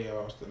the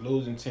playoffs. The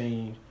losing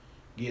team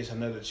gets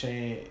another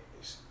chance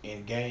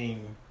in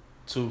game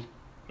 2.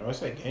 No,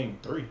 it's like game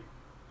 3.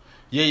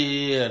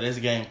 Yeah. That's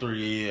game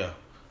 3. Yeah.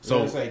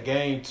 So it's like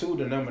game 2,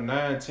 the number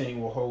 9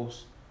 team will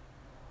host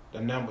the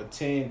number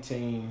 10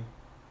 team,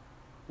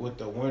 with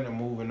the winner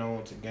moving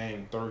on to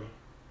game 3.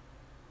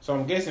 So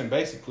I'm guessing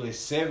basically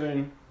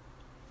 7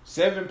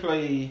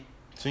 play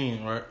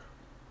 10, right?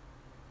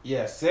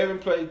 Yeah, 7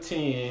 play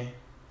 10.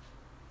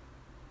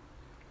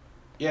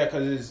 Yeah,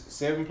 because it's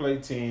 7 play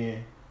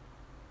 10,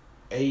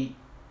 8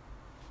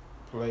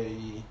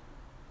 play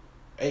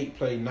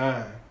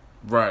 9.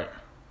 Right.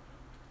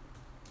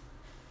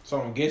 So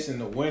I'm guessing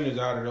the winners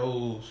out of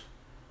those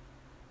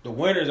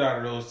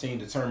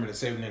teams determine the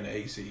 7 and the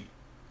 8 seed.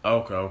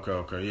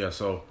 Okay. Yeah,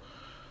 so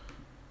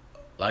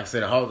like I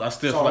said, I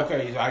still so I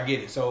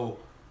get it. So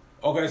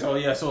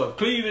if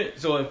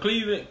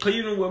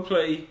Cleveland will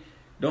play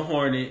the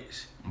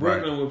Hornets,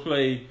 Brooklyn will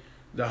play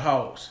the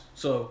Hawks.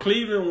 So if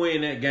Cleveland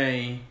win that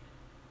game,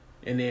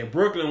 and then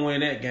Brooklyn win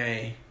that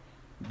game,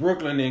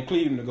 Brooklyn and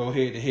Cleveland to go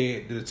head to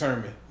head to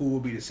determine who will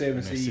be the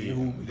 7th seed and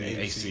who will be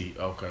the 8th seed.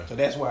 Okay. So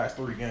that's why it's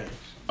 3 games.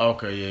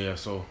 Okay, yeah.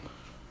 So,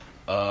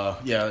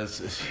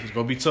 it's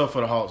gonna be tough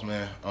for the Hawks,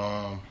 man.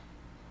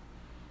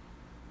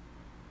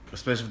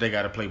 Especially if they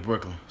got to play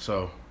Brooklyn.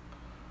 So,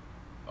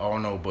 I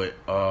don't know, but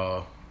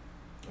I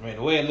mean,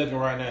 the way it's looking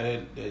right now,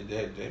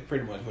 that's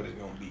pretty much what it's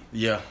gonna be.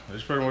 Yeah,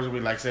 it's pretty much gonna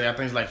be like I said. I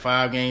think it's like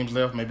 5 games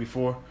left, maybe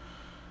 4.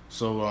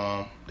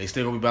 So, they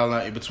still gonna be battling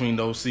out in between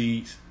those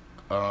seeds.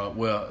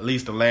 Well, at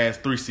least the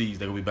last 3 seeds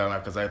they're gonna be battling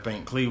out, because I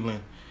think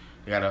Cleveland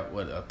they got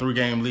a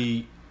 3-game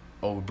lead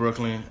over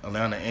Brooklyn,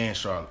 Atlanta, and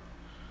Charlotte.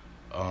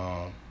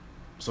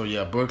 So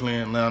yeah,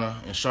 Brooklyn, Atlanta,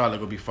 and Charlotte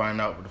gonna be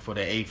fighting out for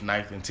the 8th,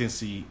 9th, and 10th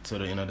seed to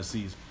the end of the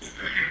season.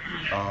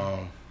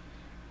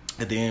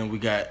 At the end, we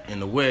got in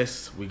the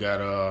West, we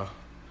got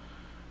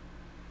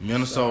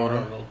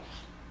Minnesota,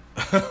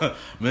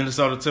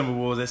 Minnesota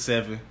Timberwolves at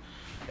 7,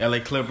 LA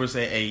Clippers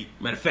at 8.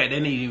 Matter of fact, they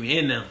ain't even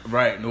in them.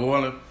 Right, New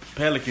Orleans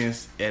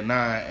Pelicans at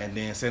 9, and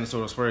then San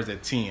Antonio Spurs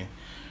at 10,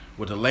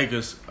 with the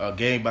Lakers a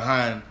game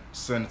behind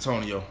San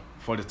Antonio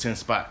for the 10th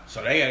spot.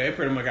 So they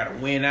pretty much got to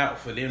win out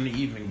for them to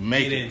even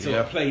get into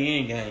a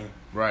play-in game.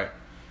 Right.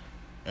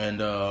 And,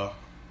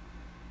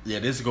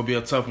 this is going to be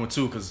a tough one,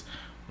 too, because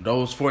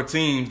those 4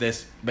 teams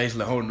that's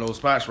basically holding those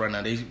spots right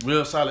now, they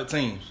real solid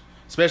teams.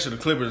 Especially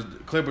the Clippers. The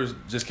Clippers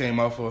just came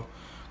off a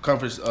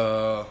conference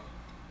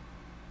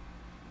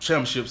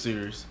championship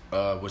series,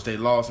 which they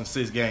lost in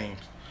 6 games.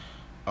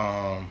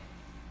 Or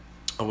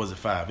was it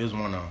 5? It was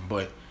one of them.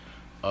 But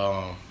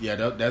yeah,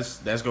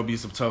 that's gonna be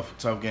some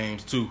tough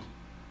games too.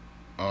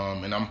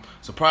 And I'm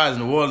surprised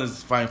New Orleans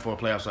is fighting for a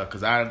playoff spot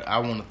because I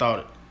wouldn't have thought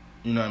it.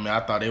 You know what I mean? I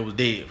thought they was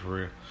dead for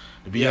real.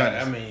 To be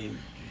honest. I mean,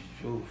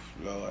 oof,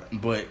 Lord.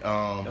 But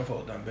them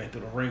folks done been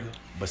through the ringer.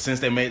 But since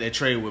they made that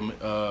trade with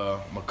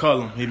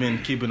McCollum, he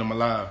been keeping them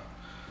alive.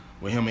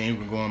 With him and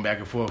Ingram going back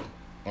and forth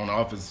on the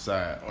offensive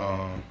side.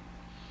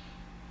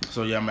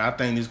 So yeah, man, I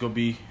think it's gonna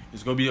be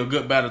a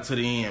good battle to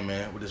the end,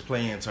 man, with this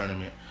play-in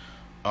tournament.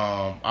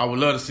 I would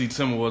love to see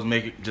Timberwolves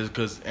make it just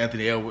because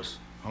Anthony Edwards,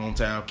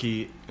 hometown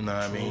kid, you know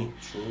what I mean?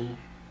 True.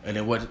 And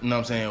then what, you know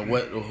what I'm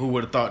saying? Who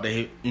would have thought that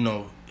he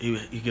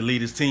could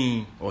lead his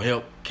team or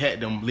help Cat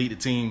them lead the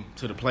team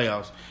to the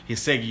playoffs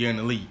his second year in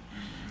the league.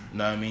 You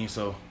know what I mean?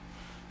 So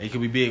it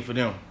could be big for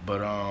them.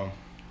 But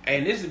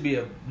and this would be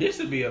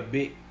a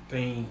big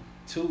thing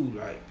too,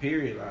 like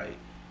period. Like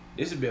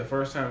this would be the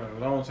first time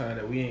in a long time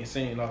that we ain't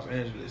seen Los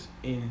Angeles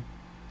in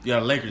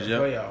Lakers, the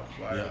playoffs.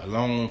 Like, yeah, a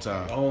long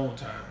time. Long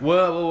time.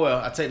 Well,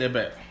 I take that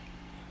back.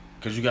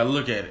 Because you got to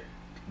look at it.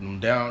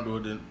 Down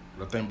to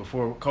I think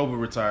before Kobe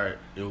retired,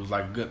 it was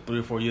like a good 3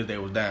 or 4 years they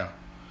was down.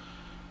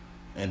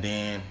 And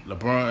then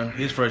LeBron,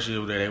 his first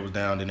year there, they was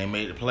down. Then they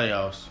made the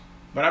playoffs.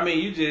 But I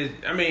mean,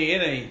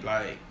 it ain't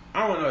like,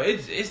 I don't know.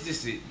 It's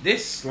just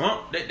this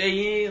slump that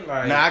they in.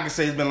 Like, now I can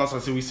say it's been a long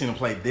time since we seen them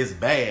play this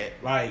bad.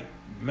 Like,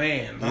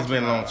 man, it's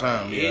been a long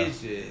time. Like, yeah.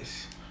 It's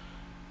just.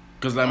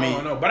 Cause I mean, I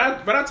don't know.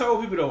 But I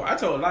told people though. I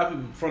told a lot of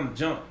people from the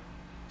jump.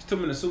 There's too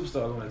many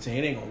superstars on the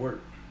team. It ain't gonna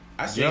work.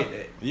 I said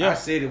that. Yeah. I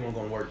said it wasn't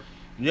gonna work.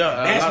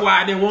 Yeah. That's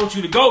why I didn't want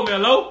you to go,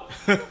 Melo.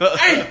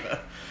 Hey.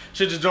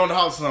 Should just join the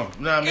Hawks or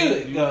something. You know what I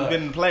mean? You've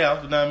been in the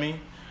playoffs, you know what I mean?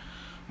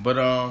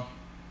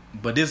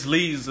 But this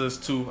leads us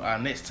to our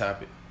next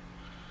topic.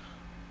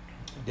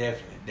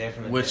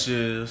 Definitely. Which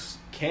is,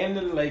 can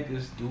the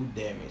Lakers do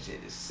damage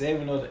at the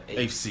 7th or the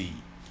 8th seed?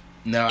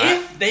 Now,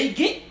 if they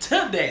get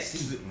to that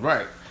season.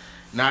 Right.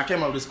 Now, I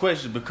came up with this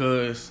question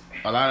because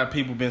a lot of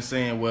people been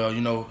saying, well,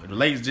 you know, the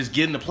Lakers just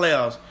get in the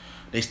playoffs,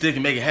 they still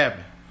can make it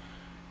happen.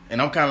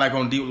 And I'm kind of like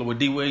on what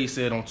D. Wade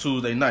said on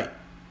Tuesday night.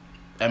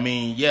 I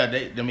mean,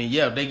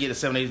 if they get the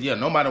 7, 8, yeah,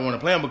 nobody want to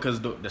play them because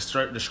the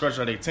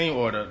structure of their team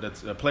or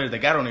the players they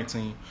got on their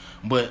team.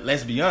 But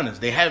let's be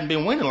honest, they haven't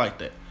been winning like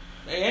that.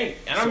 They ain't.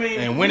 And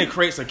and winning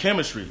creates a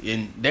chemistry,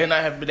 and they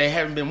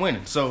haven't been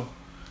winning. So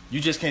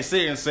you just can't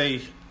sit here and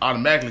say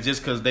automatically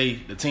just because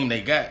the team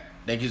they got,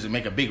 they can just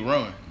make a big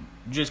run.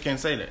 You just can't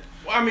say that.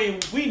 Well, I mean,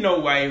 we know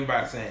why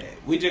everybody's saying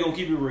that. We just gonna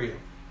keep it real.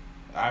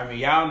 I mean,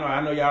 y'all know.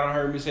 I know y'all done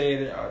heard me say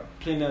it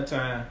plenty of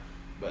time.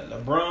 But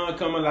LeBron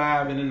come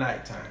alive in the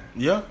nighttime.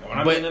 Yeah. When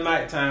I'm in the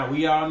nighttime,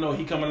 we all know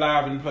he come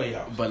alive in the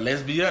playoffs. But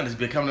let's be honest,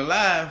 been coming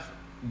alive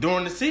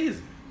during the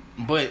season.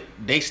 But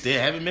they still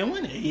haven't been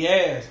winning. He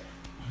has.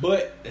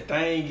 But the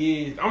thing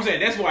is, I'm saying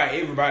that's why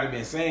everybody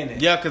been saying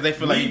that. Yeah, because they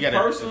feel like you got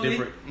a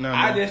different.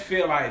 I just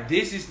feel like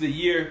this is the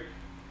year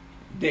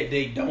that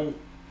they don't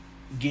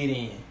get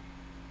in.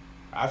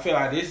 I feel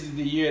like this is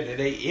the year that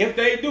if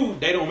they do,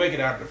 they don't make it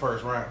out of the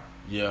first round.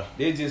 Yeah,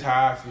 that's just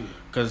how I feel.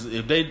 Because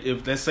if they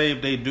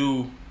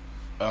do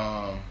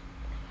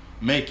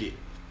make it,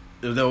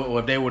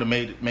 if they would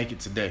have make it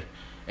today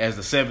as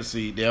the 7th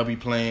seed, they'll be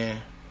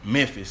playing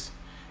Memphis,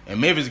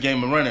 and Memphis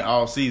game been running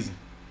all season.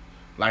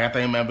 Like I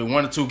think it might be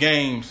 1 or 2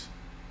 games.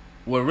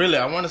 Well, really,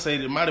 I want to say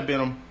it might have been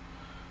them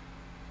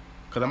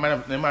because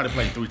they might have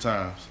played 3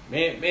 times.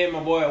 Man, and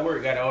my boy at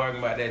work got to argue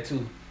about that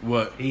too.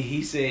 What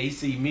he said he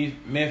see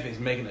Memphis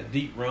making a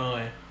deep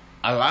run.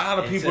 A lot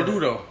of people do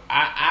though.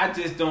 I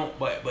just don't.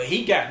 But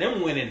he got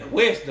them winning the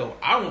West though.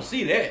 I don't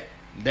see that.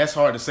 That's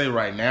hard to say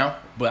right now,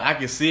 but I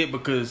can see it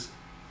because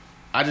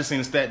I just seen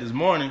the stat this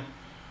morning.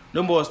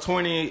 Them boys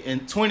 20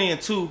 and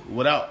 2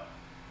 without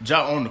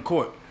Ja on the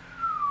court.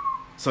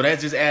 So that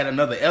just add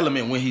another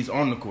element when he's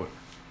on the court.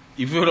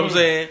 You feel what I'm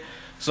saying?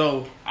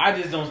 So I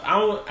just don't.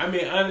 I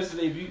mean,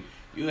 honestly, if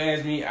you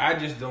ask me, I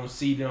just don't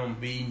see them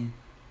beating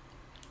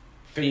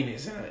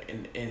Phoenix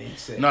in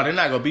set. No, they're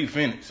not gonna beat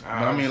Phoenix. But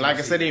I mean, like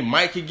I said, they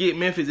might could get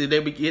Memphis if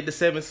they get the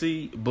 7th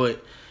seed.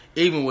 But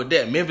even with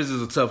that, Memphis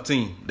is a tough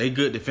team. They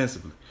good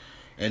defensively.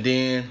 And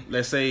then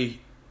let's say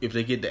if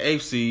they get the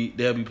 8th seed,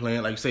 they'll be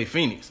playing like you say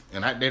Phoenix,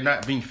 and they're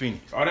not beating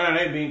Phoenix. Oh no,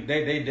 they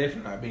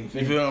definitely not beating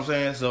Phoenix. You feel what I'm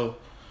saying? So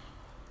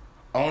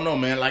I don't know,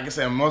 man. Like I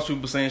said, most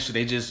people saying should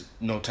they just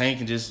tank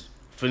and just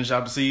finish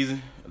out the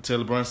season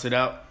until LeBron sit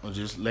out, or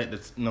just let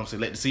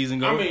the season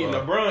go. I mean,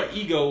 LeBron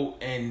ego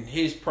and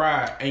his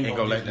pride ain't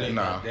gonna let that.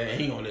 Nah,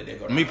 he gonna let that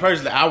go. Me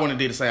personally, I wouldn't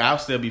did the same. I'll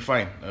still be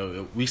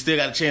fighting. We still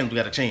got a chance. We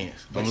got a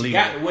chance. But you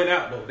got to win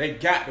out though. They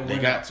got to win. They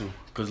got to,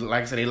 because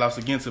like I said, they lost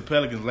against the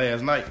Pelicans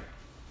last night,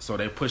 so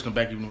they pushed them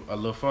back even a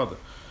little further.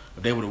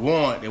 If they would have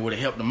won, they would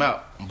have helped them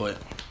out. But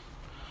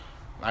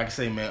like I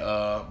say,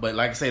 man. But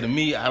like I say, to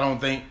me, I don't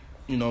think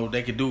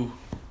they could do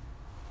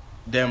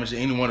damage to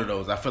any one of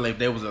those. I feel like if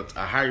there was a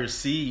higher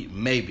seed,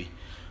 maybe.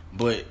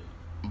 But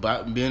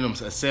being a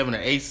 7 or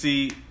 8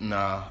 seed,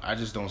 nah, I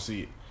just don't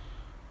see it.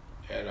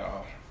 At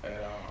all.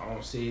 I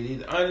don't see it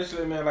either.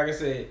 Honestly, man, like I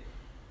said,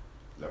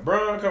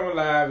 LeBron coming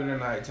live in the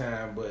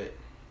nighttime, but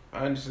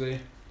honestly,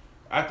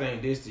 I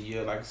think this the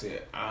year, like I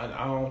said, I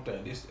don't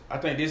think this. I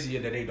think this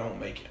year that they don't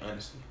make it,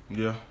 honestly.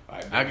 Yeah,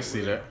 Like, I can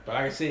see that. But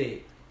like I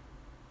said,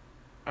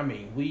 I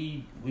mean,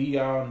 we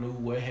all knew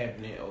what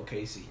happened in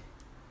OKC.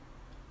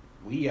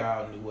 We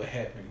all knew what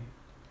happened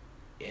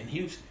in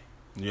Houston.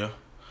 Yeah,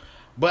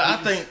 but I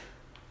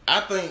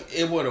think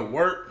it would have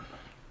worked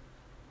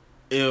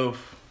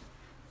if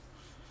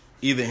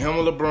either him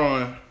or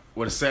LeBron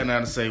would have sat down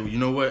and say, well, you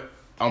know what,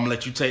 I'm gonna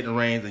let you take the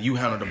reins and you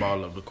handle the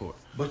ball up the court.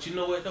 But you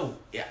know what though?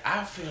 Yeah,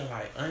 I feel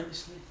like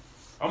honestly,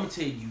 I'm gonna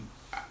tell you,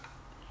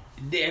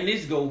 and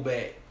this go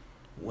back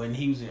when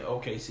he was in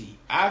OKC.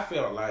 I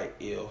felt like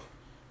if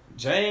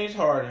James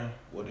Harden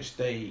would have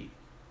stayed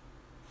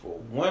for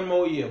one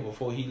more year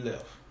before he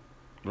left,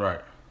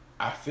 Right.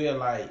 I feel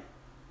like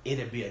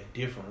it'd be a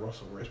different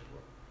Russell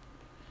Westbrook.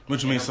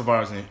 What you mean, so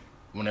far as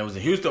when they was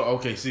in Houston or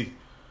OKC?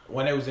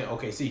 When they was in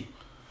OKC,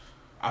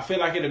 I feel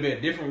like it'd be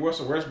a different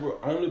Russell Westbrook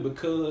only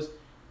because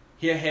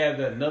he'll have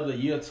another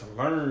year to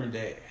learn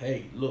that,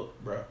 hey,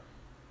 look, bro,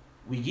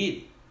 we get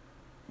it.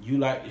 You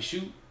like to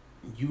shoot,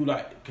 you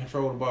like to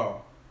control the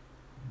ball.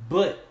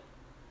 But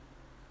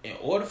in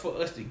order for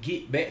us to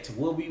get back to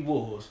where we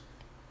was,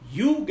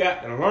 you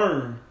got to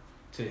learn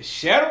to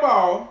share the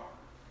ball.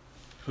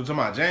 Who talking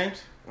about,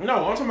 James?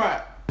 No, I'm talking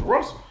about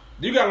Russell.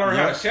 You got to learn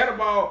how Yeah. to share the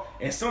ball,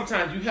 and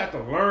sometimes you have to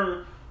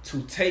learn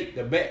to take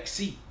the back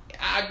seat.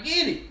 I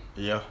get it.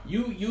 Yeah.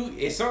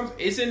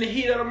 It's in the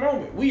heat of the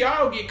moment. We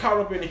all get caught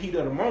up in the heat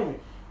of the moment,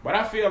 but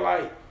I feel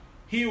like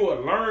he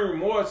will learn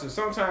more. To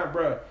sometimes,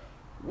 bro,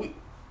 we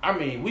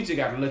just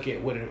got to look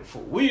at what it for.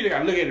 We just got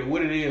to look at it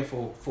what it is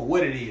for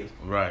what it is.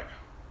 Right.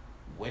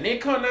 When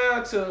it come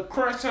down to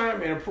crunch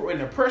time and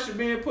the pressure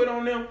being put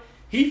on them,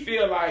 he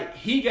feel like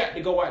he got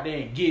to go out there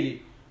and get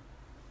it,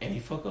 and he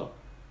fuck up.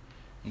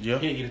 Yeah.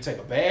 He either take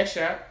a bad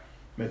shot,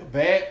 make a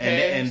bad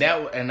pass,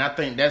 and I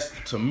think that's,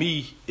 to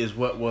me, is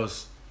what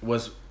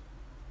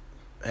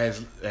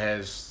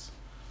has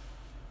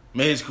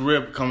made his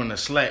career becoming a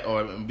slack,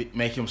 or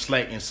make him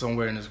slack in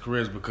somewhere in his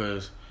careers,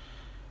 because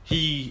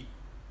he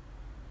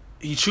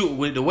shoot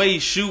with the way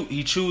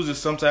he chooses.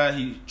 Sometimes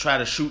he try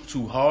to shoot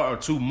too hard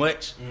or too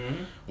much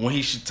when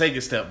he should take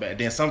a step back.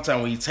 Then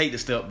sometimes when he take the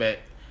step back,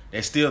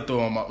 they still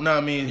throw him off. No,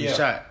 I mean, his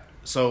shot.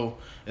 So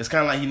it's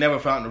kind of like he never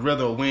found the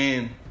rhythm of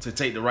when to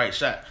take the right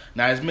shot.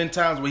 Now, there's been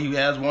times where he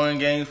has won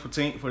games for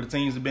the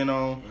teams have been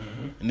on,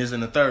 and this in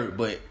the third.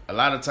 But a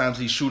lot of times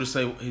he shoot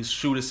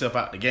himself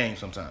out the game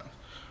sometimes.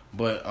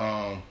 But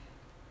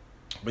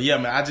yeah,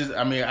 man.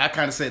 I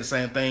kind of said the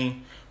same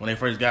thing when they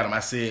first got him.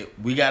 I said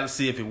we got to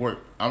see if it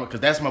worked, because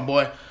that's my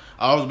boy.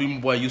 I always be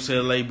my boy.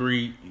 UCLA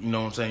breed. You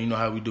know what I'm saying? You know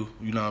how we do.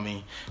 You know what I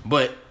mean?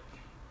 But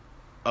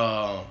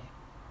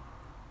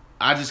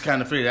I just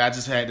kind of figured I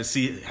just had to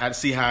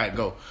see how it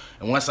go.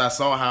 And once I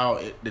saw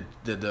how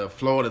the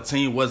flow of the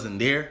team wasn't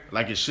there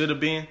like it should have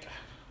been,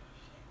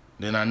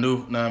 then I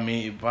knew,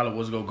 it probably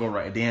wasn't going to go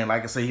right. Then,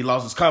 like I said, he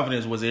lost his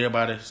confidence. Was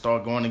everybody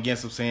started going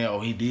against him, saying, oh,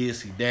 he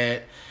this, he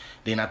that.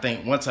 Then I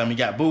think one time he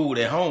got booed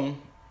at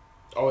home.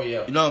 Oh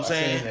yeah, you know what I'm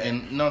saying,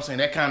 and you know what I'm saying,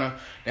 that kind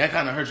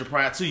of hurt your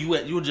pride too. You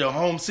at your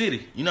home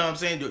city, you know what I'm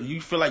saying.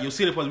 You feel like your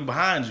city supposed to be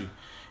behind you,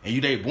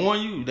 and they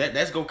booing you.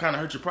 That's gonna kind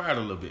of hurt your pride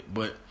a little bit.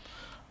 But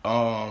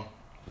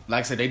like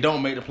I said, they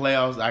don't make the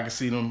playoffs. I can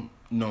see them,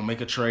 make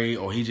a trade,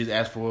 or he just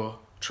ask for a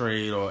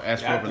trade or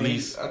ask for a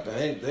release. I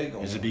think they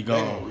gonna be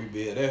gone. They gonna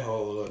rebuild that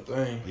whole other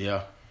thing.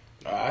 Yeah,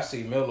 I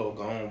see Melo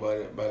gone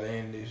by the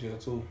end of this year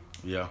too.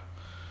 Yeah.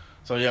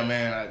 So yeah,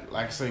 man.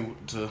 Like I say,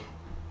 to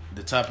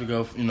the topic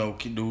of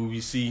do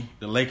we see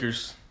the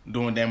Lakers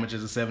doing damage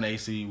as a 7-8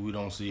 seed? We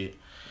don't see it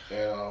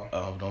at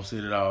all. We don't see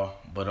it at all.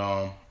 But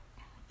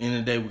end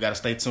of the day, we gotta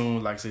stay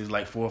tuned. Like I said, it's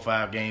like 4 or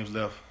 5 games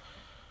left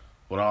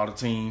with all the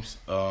teams.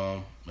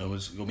 And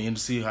it's gonna be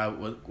interesting to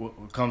see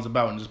what comes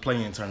about in this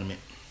play-in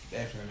tournament.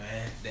 Definitely,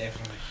 man.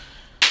 Definitely.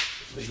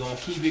 We gonna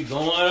keep it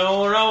going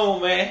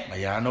on, man.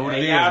 Yeah, I know what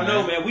it is. Y'all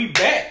know, man. We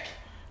back.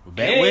 We're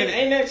back with it.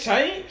 Ain't that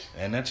changed?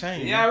 Ain't that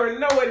changed? Y'all already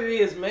know what it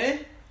is,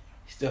 man.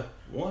 Still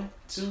 1,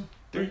 2,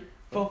 3,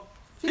 4,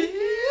 5.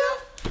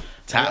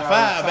 Top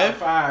 5, man. Top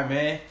 5,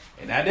 man.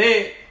 And I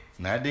did.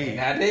 Not dead.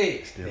 Not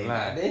dead. Still they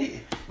alive. Not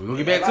dead. We're going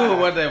to get back to it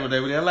one day.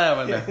 We're alive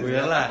right now.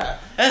 We're alive.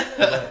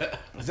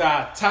 It's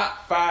our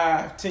top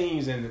 5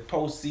 teams in the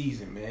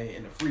postseason, man,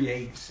 in the free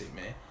agency,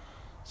 man.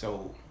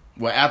 So,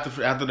 well, after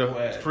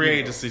the free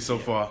agency so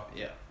far,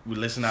 yeah, we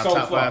listen to our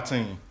top 5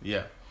 team.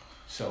 Yeah.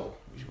 So,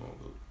 which you want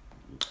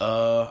to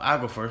go? I'll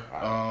go first.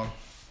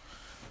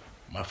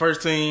 My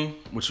first team,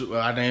 which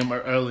I named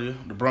earlier,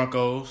 the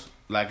Broncos.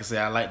 Like I said,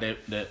 I like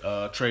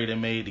that trade they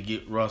made to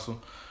get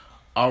Russell.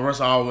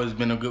 Russell always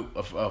been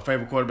a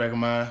favorite quarterback of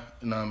mine.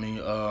 You know what I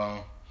mean?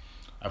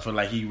 I feel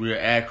like he real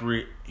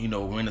accurate.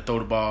 When to throw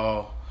the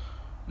ball.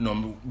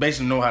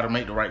 Basically know how to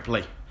make the right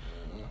play.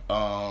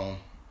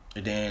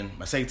 And then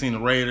my second team, the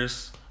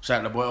Raiders. Shout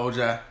out to boy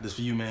Ojai. This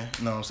for you, man.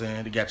 You know what I'm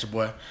saying? They got your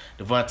boy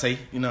Devontae.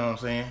 You know what I'm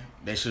saying?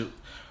 They should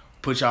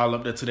put y'all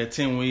up there to that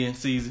 10-win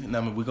season.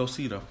 I mean, we go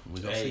see, though.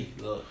 We go see.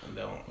 Look,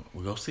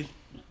 We go see.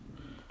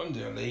 I'm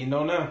just letting you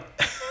know now.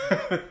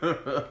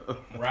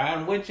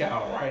 Riding with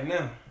y'all right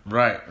now.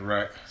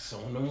 Right. So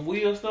when them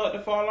wheels start to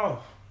fall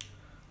off,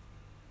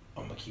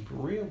 I'm going to keep it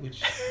real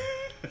with you.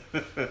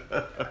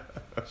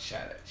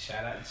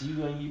 Shout out to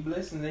you and your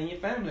blessings and your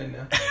family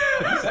now.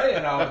 You say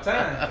it all the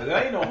time, because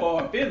there ain't no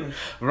hard feelings.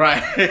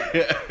 Right.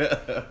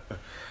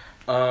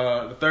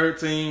 The third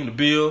team, the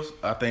Bills,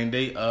 I think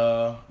they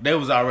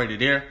was already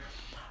there.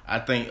 I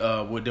think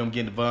with them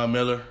getting Von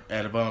Miller,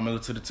 added Von Miller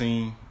to the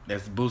team,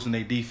 that's boosting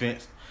their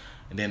defense.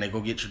 And then they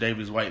go get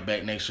Tre'Davious White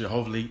back next year.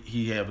 Hopefully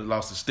he have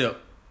lost a step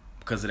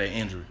because of that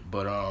injury.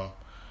 But I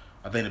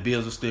think the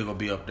Bills are still going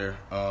to be up there.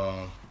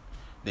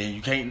 Then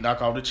you can't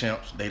knock off the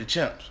champs. They the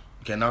champs.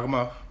 You can't knock them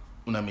off.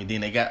 You know what I mean?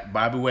 Then they got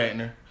Bobby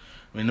Wagner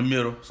in the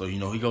middle. So you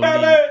know he going to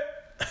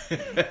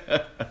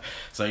lead.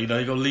 So you know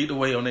he going to lead the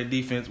way on that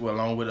defense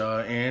along with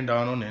Aaron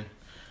Donald and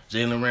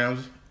Jalen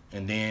Ramsey.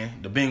 And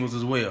then the Bengals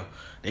as well.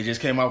 They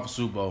just came off a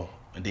Super Bowl.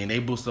 And then they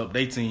boost up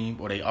their team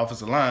or their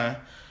offensive line,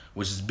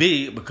 which is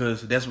big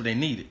because that's what they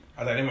needed.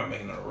 I thought they might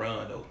make another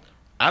run, though.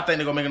 I think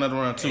they're going to make another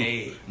run, too.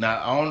 Hey. Now,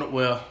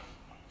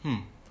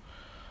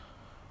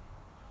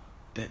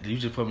 you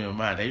just put me in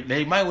mind.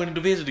 They might win the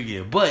division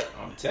again, but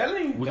I'm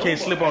telling you, we can't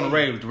slip on the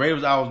Ravens. The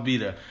Ravens always be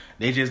there.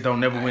 They just don't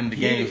never win the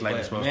games like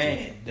they're supposed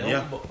to.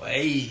 Yeah.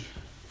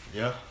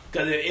 Yeah.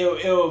 Because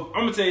if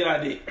I'm going to tell you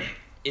like this.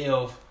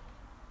 If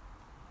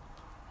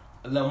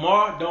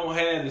Lamar don't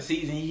have the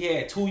season he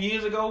had 2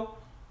 years ago,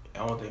 I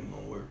don't think it's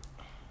going to work.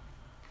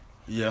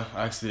 Yeah,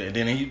 I see that.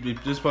 Then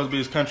this is supposed to be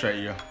his contract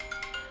year.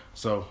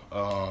 So,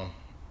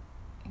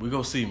 we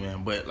go see,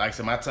 man. But like I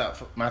said,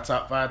 my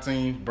top 5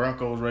 teams: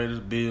 Broncos, Raiders,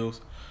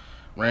 Bills,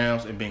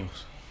 Rams, and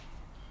Bengals.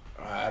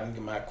 I can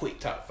get my quick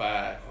top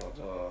 5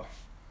 of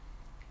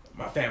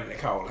my family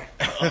calling.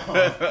 I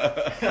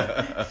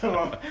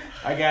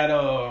got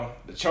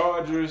the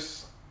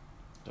Chargers.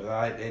 I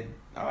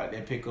like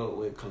that pick up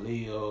with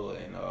Khalil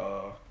and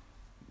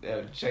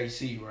that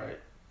JC, right?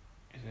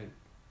 Is it?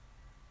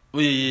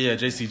 Well, yeah,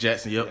 JC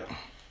Jackson. Yep.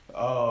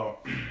 Yeah.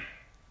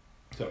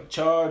 So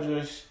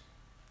Chargers.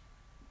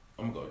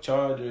 I'm going to go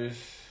Chargers,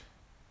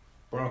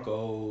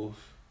 Broncos,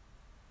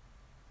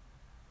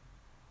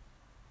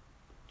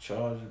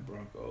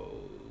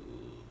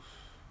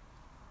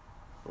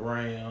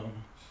 Rams.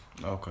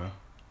 Okay.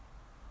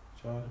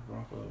 Chargers,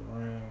 Broncos,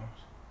 Rams.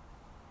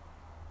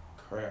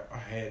 Crap, I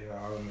had it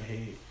all in my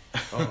head.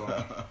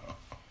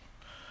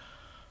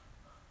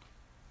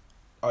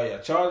 Oh yeah,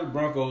 Chargers,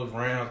 Broncos,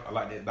 Rams. I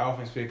like that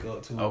Dolphins pick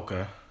up too.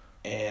 Okay.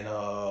 And I'm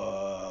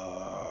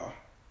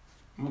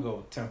gonna go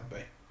with Tampa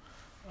Bay.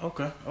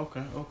 Okay. I'm gonna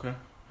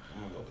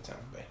go with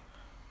Tampa Bay.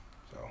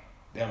 So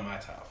they're my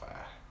top 5.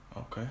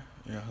 Okay.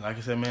 Yeah, like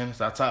I said, man,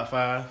 it's our top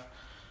 5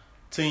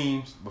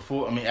 teams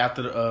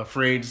after the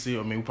free agency.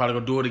 I mean, we probably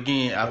gonna do it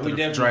again after the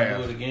draft. We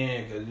definitely do it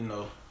again because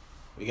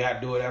we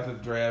gotta do it after the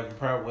draft. And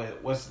probably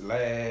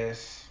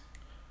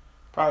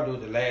probably do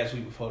it the last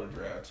week before the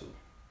draft too.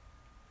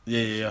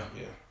 Yeah.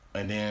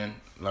 And then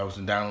like I was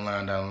down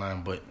the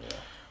line, but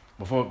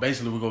before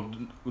basically we're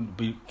gonna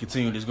be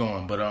continue this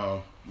going, but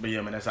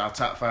yeah, man, that's our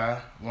top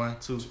 5. 1,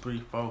 2, 3,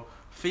 4,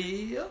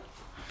 5.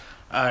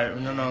 All right, you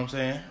know what I'm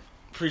saying?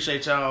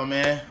 Appreciate y'all,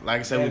 man. Like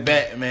I said, we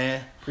back,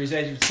 man.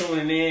 Appreciate you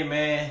tuning in,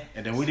 man.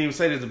 And then we didn't even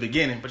say this at the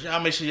beginning, but y'all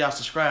make sure y'all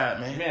subscribe,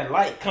 man. Man,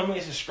 like,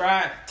 comment,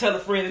 subscribe, tell a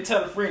friend and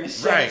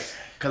share. Right.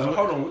 Hold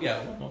on, we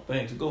got one more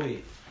thing, so go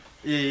ahead.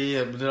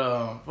 Yeah, but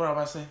what am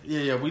I saying?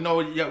 Yeah, we know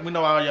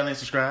all y'all ain't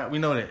subscribed. We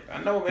know that.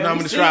 I know, man. You know how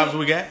many subscribers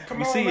we got? Come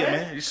we on, see man. it,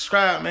 man. You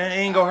subscribe, man. It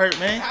ain't gonna hurt,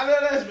 man. I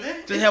love us,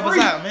 man. Just help us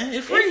out, man.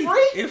 It's free.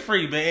 It's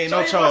free, man. Ain't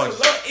no charge.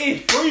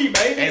 It's free,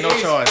 baby. Ain't no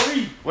charge.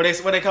 Free. What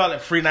they call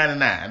it? Free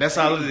 99. That's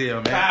all it is,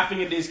 man.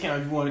 5-finger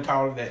discount if you want to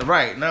call it that.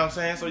 Right. Know what I'm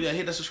saying? So yeah,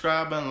 hit the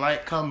subscribe button,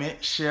 like,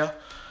 comment, share.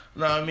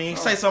 You know what I mean?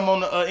 Say something on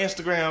the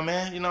Instagram,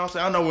 man. You know what I'm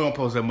saying? I know we don't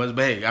post that much,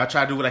 but hey, I'll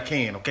try to do what I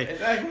can, okay?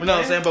 Exactly, you know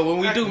what I'm saying? But when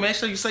we do, make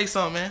sure you say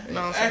something, man. You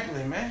know what I'm saying?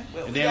 Exactly, man.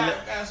 Well, and we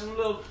then got some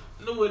little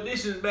new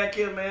additions back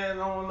here, man.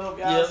 I don't know if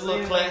y'all a seen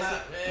little classic.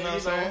 Not, man. You know what I'm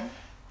saying?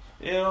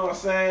 You know what I'm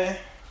saying?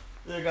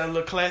 Yeah, got a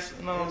little classic.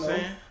 You know what I'm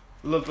saying?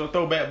 A little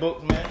throwback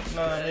books, man. You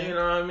know what I mean? You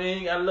know what I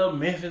mean? Got a little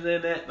Memphis in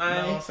that thing. You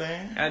know what I'm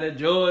saying? Out of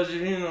Georgia,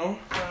 You know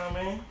what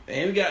I mean?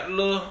 And we got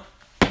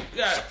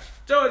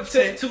Georgia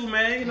Tech too,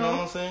 man. You know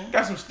what I'm saying?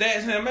 Got some stats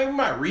in there. Maybe we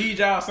might read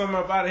y'all something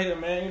up out of here,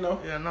 man. You know.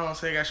 Yeah, know what I'm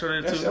saying? Got to show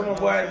that too. That's my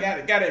boy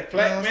got that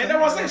plaque, man. That's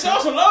what I'm saying.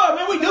 Show some love,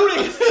 man. We do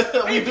this.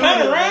 We ain't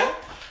playing around.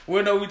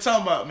 We know what we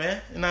talking about,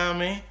 man. You know what I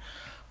mean?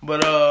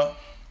 But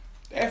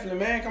definitely,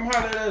 man. Come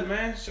holler at us,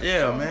 man. Show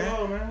man.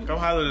 Love, man. Come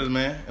holler at us,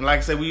 man. And like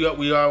I said, we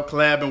are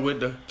collabing with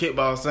the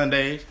Kickball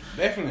Sundays.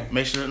 Definitely.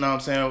 Make sure, you know what I'm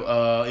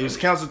saying? It was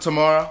canceled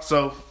tomorrow,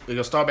 so we're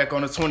gonna start back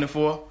on the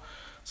 24th.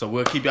 So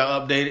we'll keep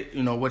y'all updated.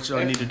 You know what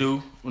y'all need to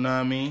do. You know what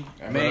I mean?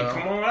 Man,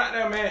 come on out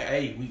there, man.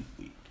 Hey, we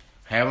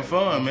having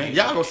fun, man.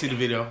 Y'all go see the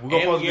video. We're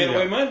gonna post the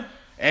video. And we give away money.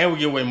 And we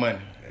give away money.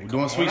 We're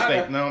doing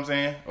sweepstakes, you know what I'm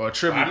saying? Or a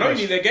tribute. I know you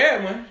need that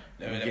gas money.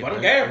 But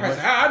them gas prices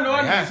high. I know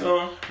I need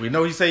some. We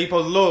know he said he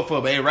supposed to lower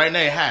for, but hey, right now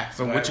it's high.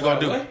 So what you gonna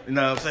do? You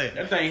know what I'm saying?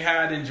 That thing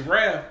higher than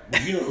giraffe.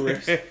 But you know the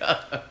rest.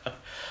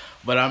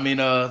 But I mean,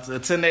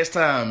 until next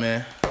time,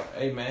 man.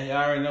 Hey, man, y'all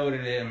already know what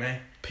it is,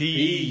 man.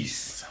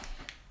 Peace.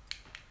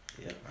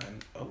 Yeah, man.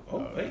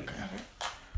 Oh, wait.